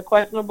still kind of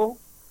questionable.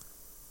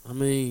 I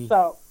mean,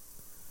 so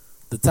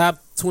the top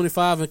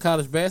 25 in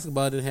college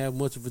basketball didn't have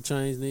much of a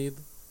change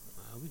neither.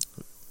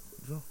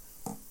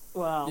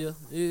 Well, yeah,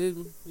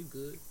 we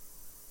good.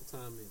 What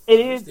time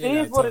is it? It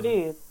is what it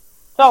is.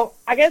 So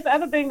I guess the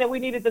other thing that we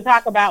needed to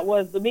talk about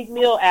was the Meek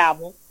Mill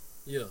album.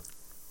 Yeah.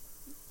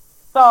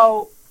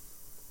 So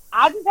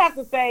I just have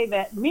to say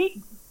that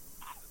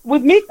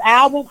with Meek's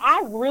album,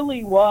 I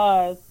really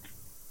was,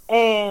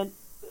 and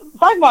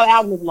first of all, the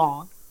album is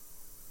long.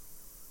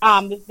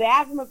 The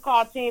album is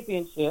called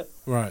Championship.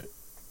 Right.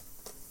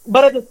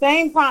 But at the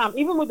same time,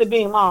 even with it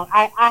being long,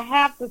 I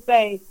have to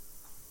say,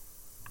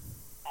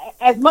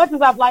 as much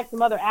as I've liked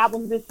some other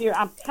albums this year,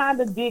 I'm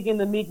kind of digging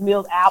the Meek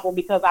Mill's album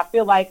because I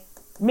feel like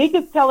Meek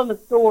is telling the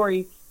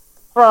story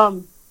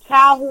from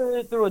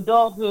childhood through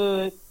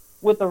adulthood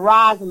with the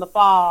rise and the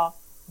fall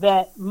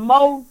that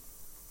most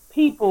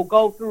people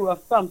go through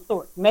of some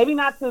sort. Maybe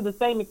not to the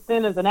same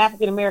extent as an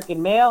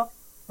African-American male,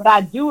 but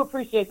I do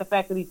appreciate the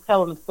fact that he's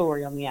telling a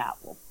story on the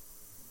album.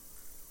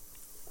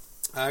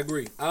 I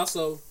agree.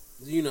 Also,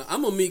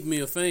 I'm a Meek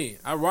Mill fan.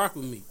 I rock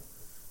with Meek.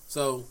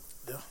 So,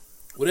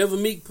 whatever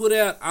Meek put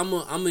out, I'm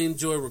gonna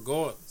enjoy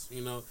regardless.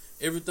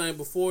 Everything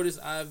before this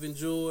I've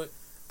enjoyed.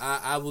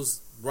 I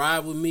was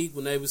ride with Meek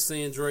when they was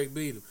saying Drake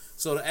beat him.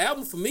 So the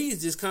album for me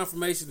is just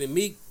confirmation that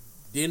Meek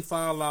didn't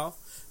fall off.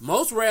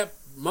 Most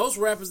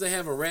rappers that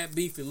have a rap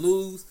beef and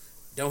lose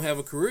don't have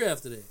a career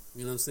after that.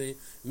 You know what I'm saying?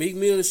 Meek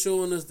Mill is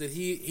showing us that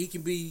he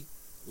can be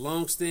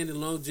long-standing,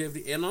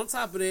 longevity. And on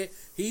top of that,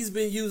 he's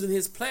been using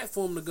his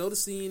platform to go to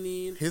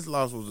CNN. His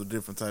loss was a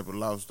different type of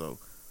loss, though.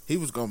 He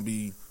was going to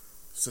be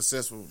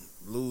successful,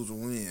 lose or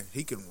win.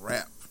 He can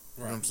rap.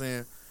 You know what I'm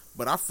saying?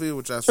 But I feel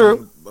what y'all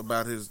saying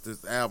about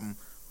this album.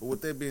 But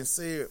with that being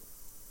said,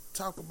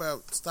 talk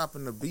about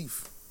stopping the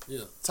beef.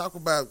 Yeah. Talk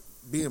about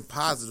being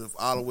positive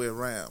all the way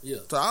around. Yeah.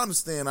 So I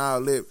understand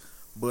all that,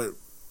 but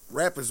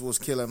rappers was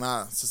killing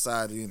our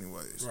society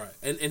anyways. Right.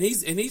 And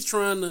he's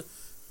trying to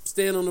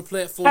stand on the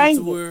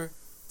platform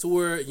to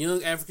where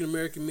young African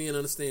American men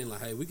understand,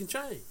 like, hey, we can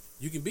change.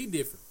 You can be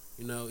different.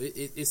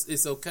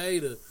 It's okay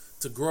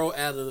to grow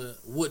out of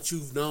what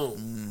you've known.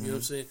 Mm-hmm. You know what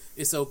I'm saying?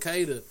 It's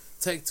okay to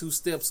take 2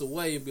 steps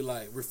away and be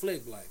like,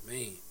 reflect, like,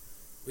 man,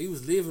 we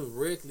was living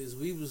reckless,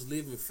 we was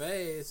living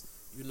fast.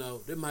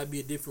 There might be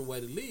a different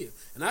way to live.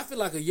 And I feel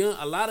like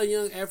a lot of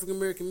young African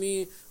American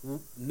men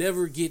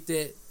never get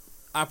that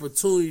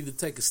opportunity to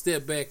take a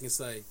step back and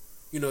say,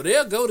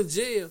 they'll go to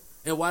jail,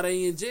 and while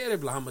they in jail, they'll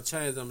be like, I'm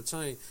gonna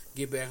change,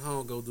 get back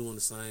home, go doing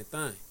the same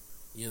thing.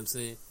 You know what I'm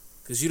saying?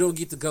 Because you don't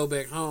get to go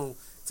back home,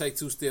 take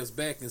 2 steps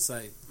back and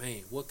say,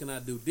 man, what can I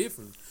do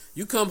differently?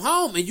 You come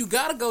home and you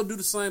gotta go do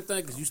the same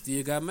thing because you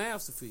still got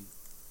mouths to feed.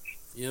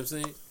 You know what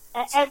I'm saying?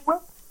 And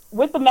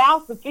with the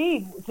mouths to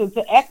feed,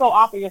 to echo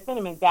off of your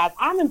sentiments, guys,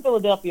 I'm in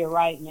Philadelphia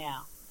right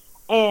now,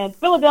 and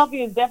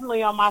Philadelphia is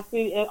definitely on my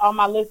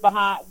list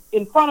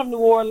in front of New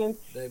Orleans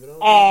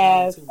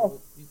as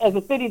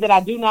a city that I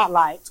do not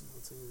like.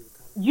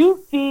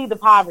 You see the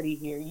poverty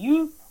here.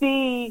 You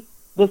see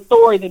the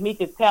story that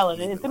Meek is telling,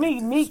 and to me,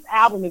 Meek's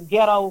album is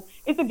ghetto.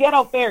 It's a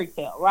ghetto fairy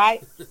tale,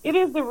 right? It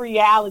is the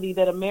reality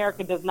that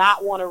America does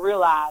not want to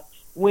realize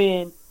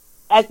when,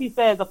 as he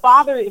says, if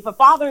a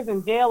father is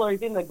in jail or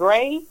he's in the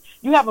grave,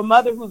 you have a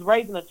mother who's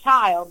raising a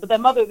child, but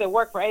that mother's at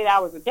work for 8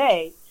 hours a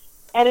day,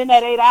 and in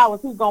that 8 hours,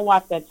 who's going to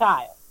watch that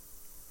child?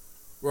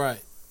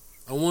 Right.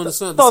 On one of the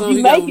songs, so if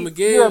you make it,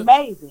 Miguel, you're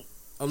amazing.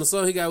 On the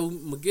song he got with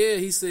Miguel,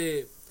 he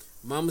said,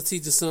 Mama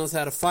teaches sons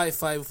how to fight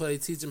before they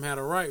teach them how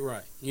to write. You know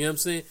what I'm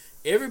saying?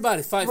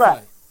 Everybody fight.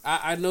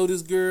 I know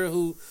this girl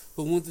who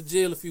went to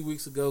jail a few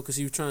weeks ago because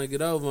she was trying to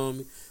get over on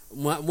me.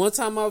 One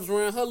time I was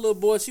around her little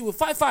boy, she would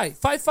fight.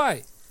 But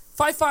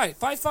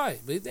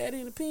his daddy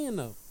in the pen,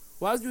 though.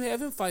 Why would you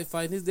have him fight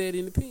and his daddy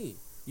in the pen?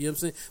 You know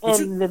what I'm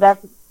saying?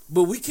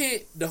 But we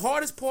can't. The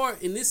hardest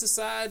part in this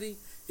society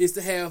is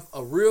to have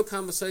a real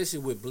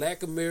conversation with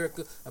Black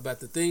America about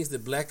the things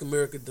that Black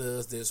America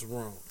does that's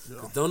wrong.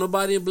 Yeah. Don't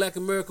nobody in Black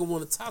America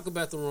want to talk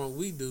about the wrong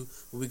we do,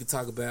 but we can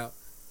talk about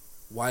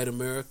white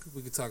America,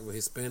 we can talk about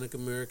Hispanic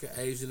America,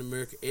 Asian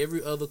America,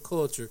 every other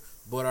culture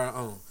but our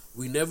own.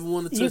 We never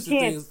want to touch the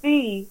things.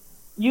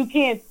 You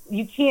can't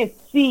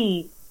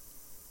see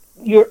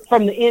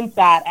from the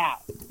inside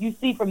out. You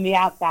see from the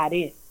outside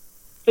in.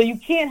 So you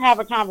can't have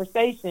a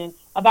conversation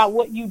about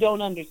what you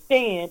don't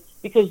understand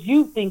because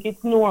you think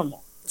it's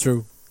normal.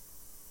 True.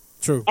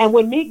 And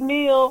when Meek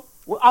Mill,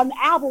 on the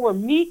album where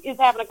Meek is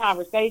having a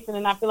conversation,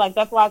 and I feel like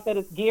that's why I said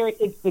it's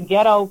the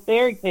ghetto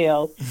fairy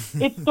tales.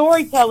 It's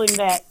storytelling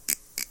that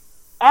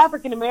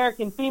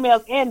African-American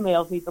females and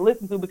males need to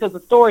listen to because the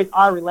stories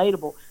are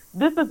relatable.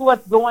 This is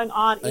what's going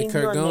on in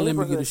your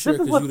neighborhood. This is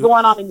what's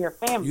going on in your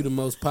family. You're the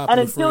most popular.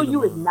 And until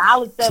you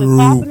acknowledge that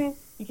it's happening,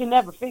 you can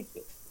never fix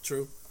it.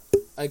 True.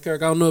 Hey,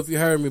 Kirk, I don't know if you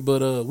heard me,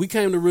 but we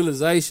came to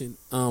realization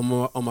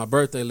on my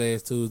birthday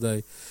last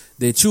Tuesday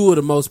that you were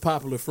the most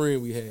popular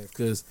friend we have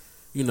because,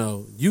 you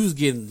was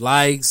getting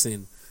likes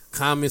and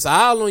comments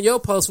all on your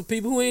post for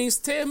people who ain't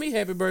tell me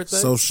happy birthday.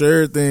 So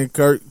share it then,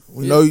 Kirk.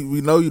 We know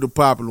you the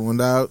popular one,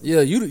 dog.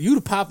 Yeah, you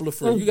the popular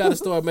friend. You got to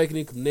start making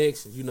these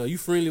connections. You know, you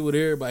friendly with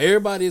everybody.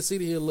 Everybody in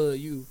City Hill love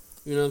you.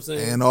 You know what I'm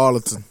saying? And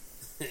Arlington.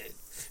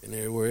 And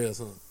everywhere else,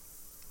 huh?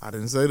 I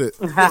didn't say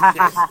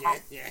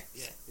that. yeah.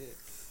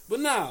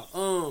 But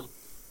now,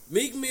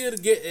 Meek Mill,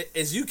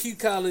 as you keep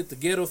calling it, the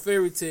ghetto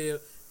fairy tale,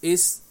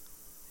 it's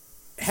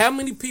how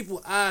many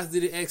people's eyes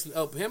did it actually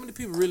open? How many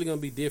people really gonna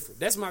be different?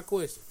 That's my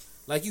question.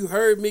 Like, you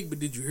heard Meek, but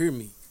did you hear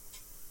Meek?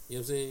 You know what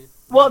I'm saying?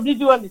 Well, did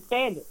you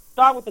understand it?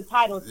 Start with the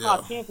title. It's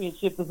called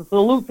Championship. It's a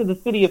salute to the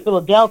city of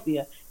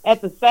Philadelphia.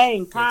 At the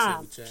same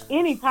time,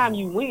 anytime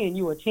you win,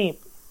 you're a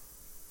champion.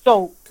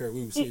 So Kurt,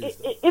 we were serious,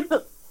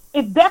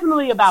 it's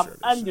definitely about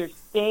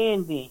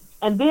understanding.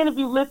 And then if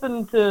you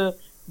listen to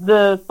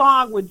the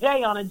song with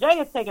Jay on it, Jay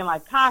is taking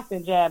like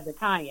constant jabs at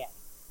Kanye.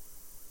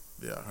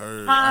 Yeah, I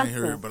heard. I ain't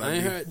heard, but I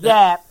ain't heard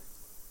jabs.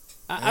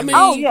 I mean,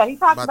 he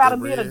talked about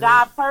him being a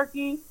dive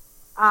turkey.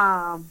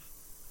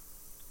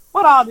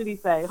 What all did he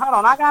say? Hold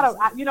on,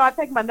 I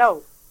take my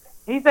notes.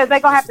 He says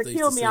they're gonna have to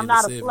kill me. I'm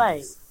not a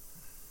slave.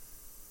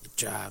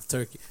 Jive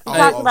turkey. He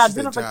talks about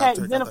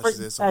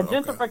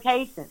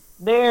gentrification.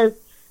 There's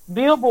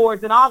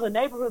billboards in all the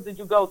neighborhoods that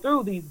you go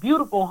through, these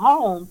beautiful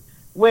homes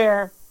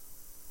where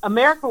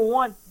America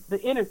wants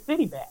the inner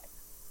city back.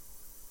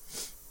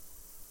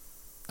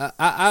 They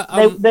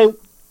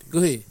go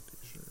ahead.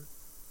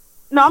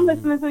 No, I'm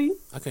listening to you.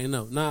 Okay,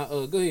 no,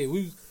 go ahead.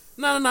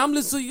 I'm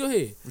listening to you. Go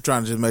ahead. We're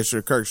trying to just make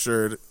sure Kirk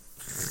shared it.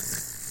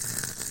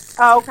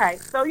 Oh, okay.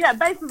 So yeah,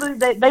 basically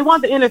they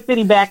want the inner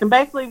city back, and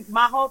basically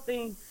my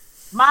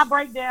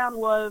breakdown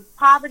was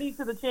poverty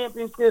to the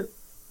championship.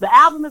 The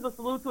album is a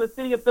salute to the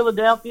city of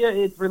Philadelphia.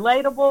 It's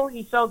relatable.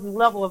 He shows his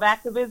level of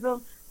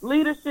activism,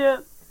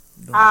 leadership,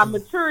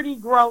 maturity,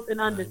 growth, and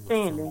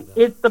understanding.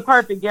 It's the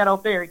perfect ghetto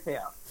fairy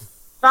tale.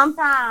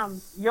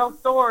 Sometimes your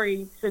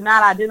story should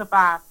not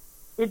identify.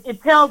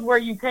 It tells where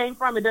you came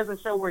from. It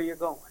doesn't show where you're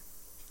going.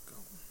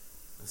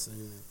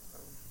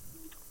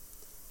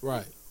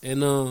 Right.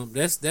 And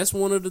that's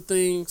one of the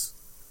things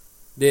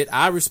that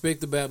I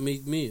respect about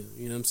Meek Mill.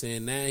 You know what I'm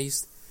saying? Now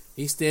he's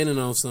standing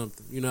on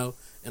something, you know.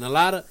 And a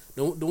lot of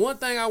the one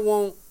thing I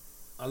want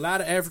a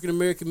lot of African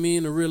American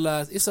men to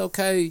realize, it's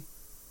okay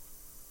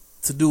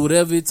to do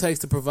whatever it takes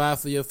to provide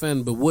for your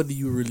family, but what do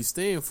you really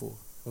stand for?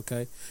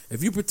 Okay?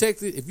 If you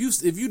protect it, if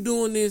you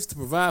doing this to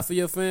provide for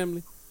your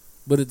family,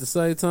 but at the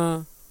same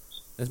time,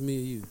 that's me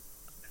and you.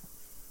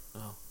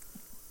 Oh.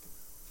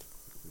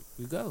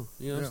 We go.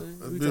 You know what I'm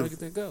saying? We trying to get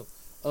that go.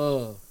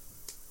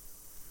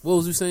 What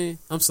was you saying?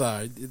 I'm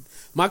sorry.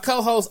 My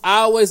co-host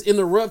always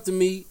interrupted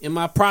me in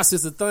my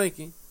process of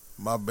thinking.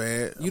 My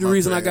bad. You the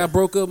reason I got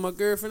broke up with my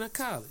girlfriend at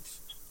college.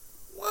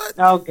 What?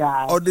 Oh,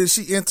 God. Or did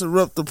she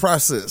interrupt the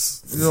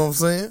process? You know what I'm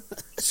saying?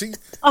 She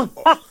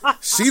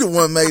the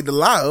one made the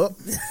lie up.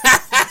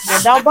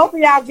 Well, don't both of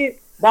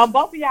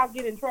y'all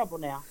get in trouble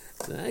now.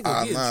 No,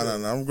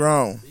 I'm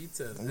grown.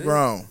 I'm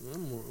grown.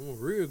 I'm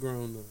real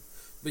grown up.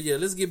 But yeah,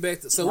 let's get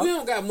back to. So we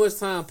don't got much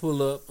time to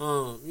pull up.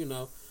 You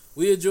know,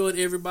 we enjoyed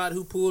everybody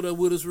who pulled up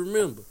with us.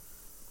 Remember,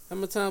 how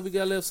much time we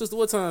got left, sister?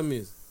 What time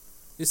is it?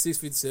 It's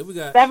 6:57. We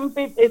got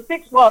 7:50. It's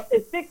 6. Well,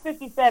 it's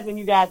 6:57.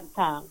 You guys'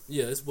 time.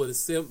 Yeah, it's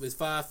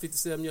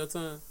 5:57 your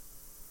time.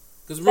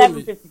 Because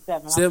remember,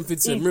 7:57.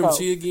 7:57. Remember,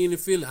 she again in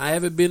Philly. I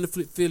haven't been to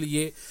Philly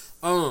yet.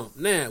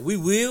 Now we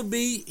will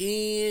be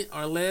in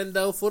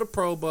Orlando for the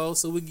Pro Bowl,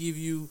 so we give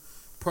you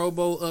Pro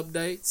Bowl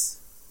updates.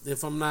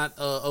 If I'm not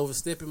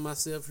overstepping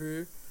myself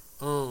here,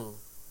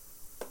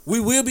 we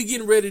will be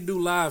getting ready to do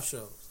live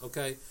shows.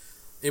 Okay,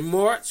 in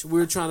March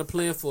we're trying to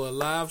plan for a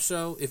live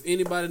show. If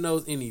anybody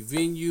knows any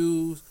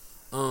venues,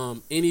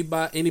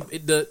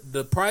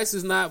 the price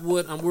is not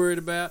what I'm worried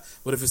about.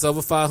 But if it's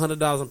over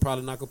 $500, I'm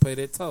probably not gonna pay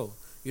that toll.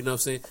 You know what I'm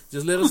saying?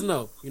 Just let us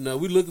know. You know,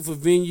 we're looking for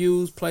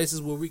venues,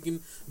 places where we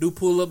can do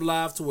pull-up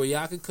live to where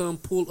y'all can come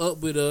pull up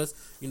with us.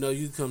 You know,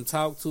 you can come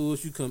talk to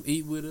us. You come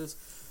eat with us.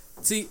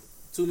 T,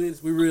 2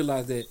 minutes, we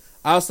realized that.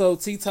 Also,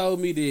 T told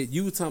me that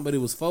you were talking about it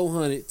was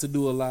 $400 to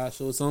do a live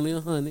show. It's only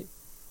 $100.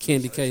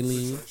 Candy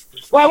Kaylin.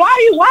 Wait, why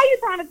are you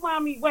trying to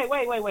clown me?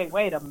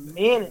 Wait a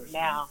minute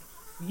now.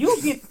 You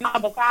get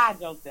beside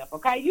yourself,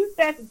 okay? You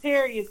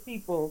Sagittarius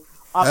people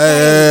are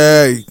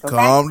Hey, okay?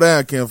 Calm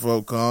down,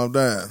 kinfolk. Calm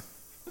down.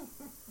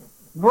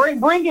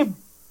 Bring it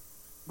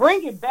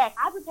back.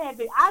 I just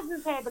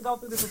had to go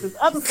through this with this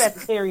other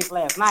Sagittarius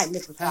last night,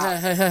 Mr.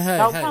 Scott.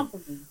 Don't come for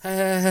me.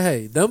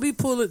 Hey! Don't be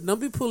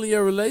pulling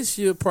your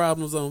relationship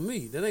problems on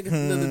me. That ain't got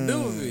nothing to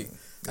do with me.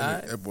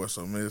 That boy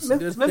so messy.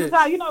 Mr.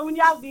 Scott, you know when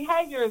y'all's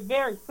behavior is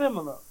very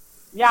similar.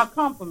 Y'all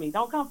come for me.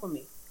 Don't come for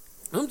me.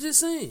 I'm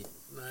just saying.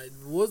 Like,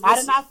 I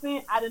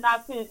did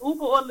not send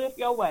Uber or Lyft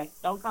your way.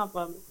 Don't come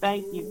for me.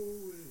 Thank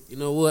you. You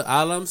know what?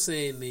 All I'm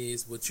saying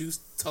is what you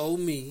told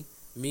me.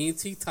 Me and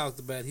T talked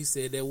about. He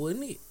said that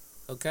wasn't it.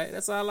 Okay,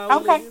 that's all I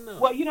want to let you know.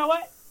 Well, you know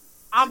what?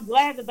 I'm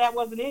glad that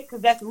wasn't it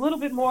because that's a little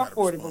bit more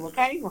affordable.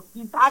 Okay,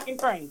 you talking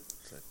crazy.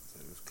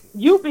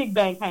 You Big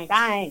Bang Hank,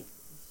 I ain't.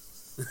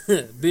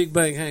 Big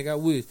Bang Hank, I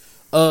wish.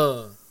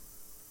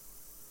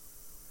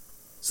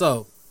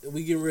 So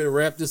we getting ready to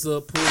wrap this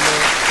up. Pull up.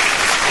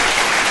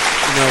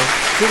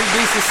 Pretty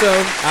decent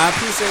show. I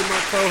appreciate my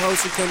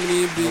co-host for coming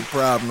in. B. No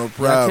problem.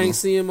 I can't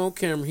see him on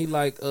camera. He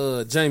like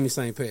Jamie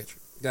St. Patrick.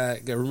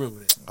 Got to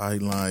remember that. I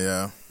ain't lying,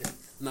 y'all.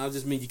 No, I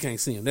just mean you can't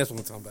see him. That's what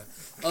I'm talking about.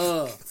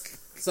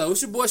 So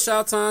it's your boy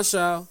Shawtown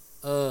Shaw.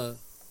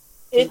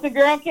 It's the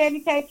girl Candy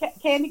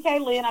K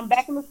Lynn. I'm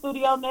back in the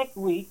studio next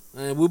week.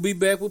 And we'll be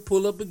back with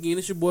Pull Up again.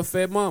 It's your boy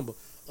Fat Mamba.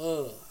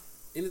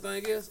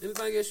 Anything else?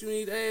 Anything else you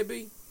need to add,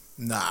 B?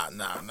 Nah.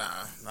 Not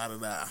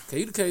at all. Okay,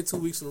 you came 2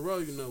 weeks in a row,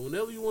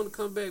 Whenever you want to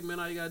come back, man,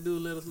 all you got to do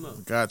is let us know.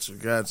 Gotcha.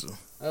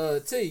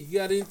 T, you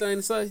got anything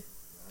to say?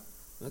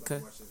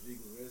 Okay.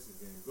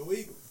 Go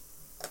Eagles.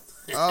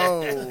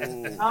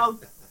 Oh.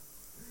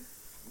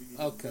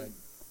 Okay.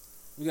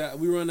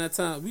 We run that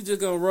time. We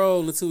just gonna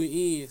roll until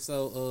we end.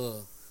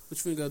 So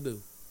what you finna go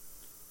do?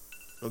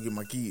 Go get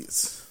my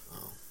kids.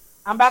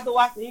 I'm about to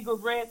watch the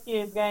Eagles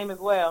Redskins game as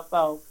well.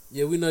 So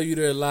yeah, we know you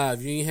there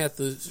live. You ain't have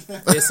to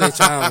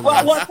SHI.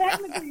 well,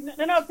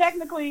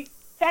 technically,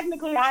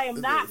 I am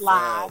not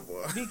live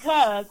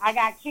because I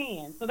got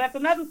canned. So that's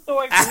another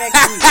story for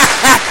next week.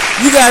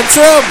 You got in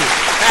trouble.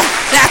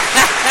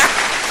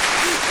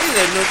 Ain't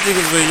got no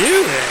niggas for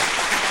you, man.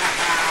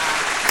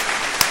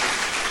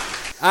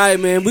 All right,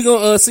 man. We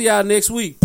gonna see y'all next week.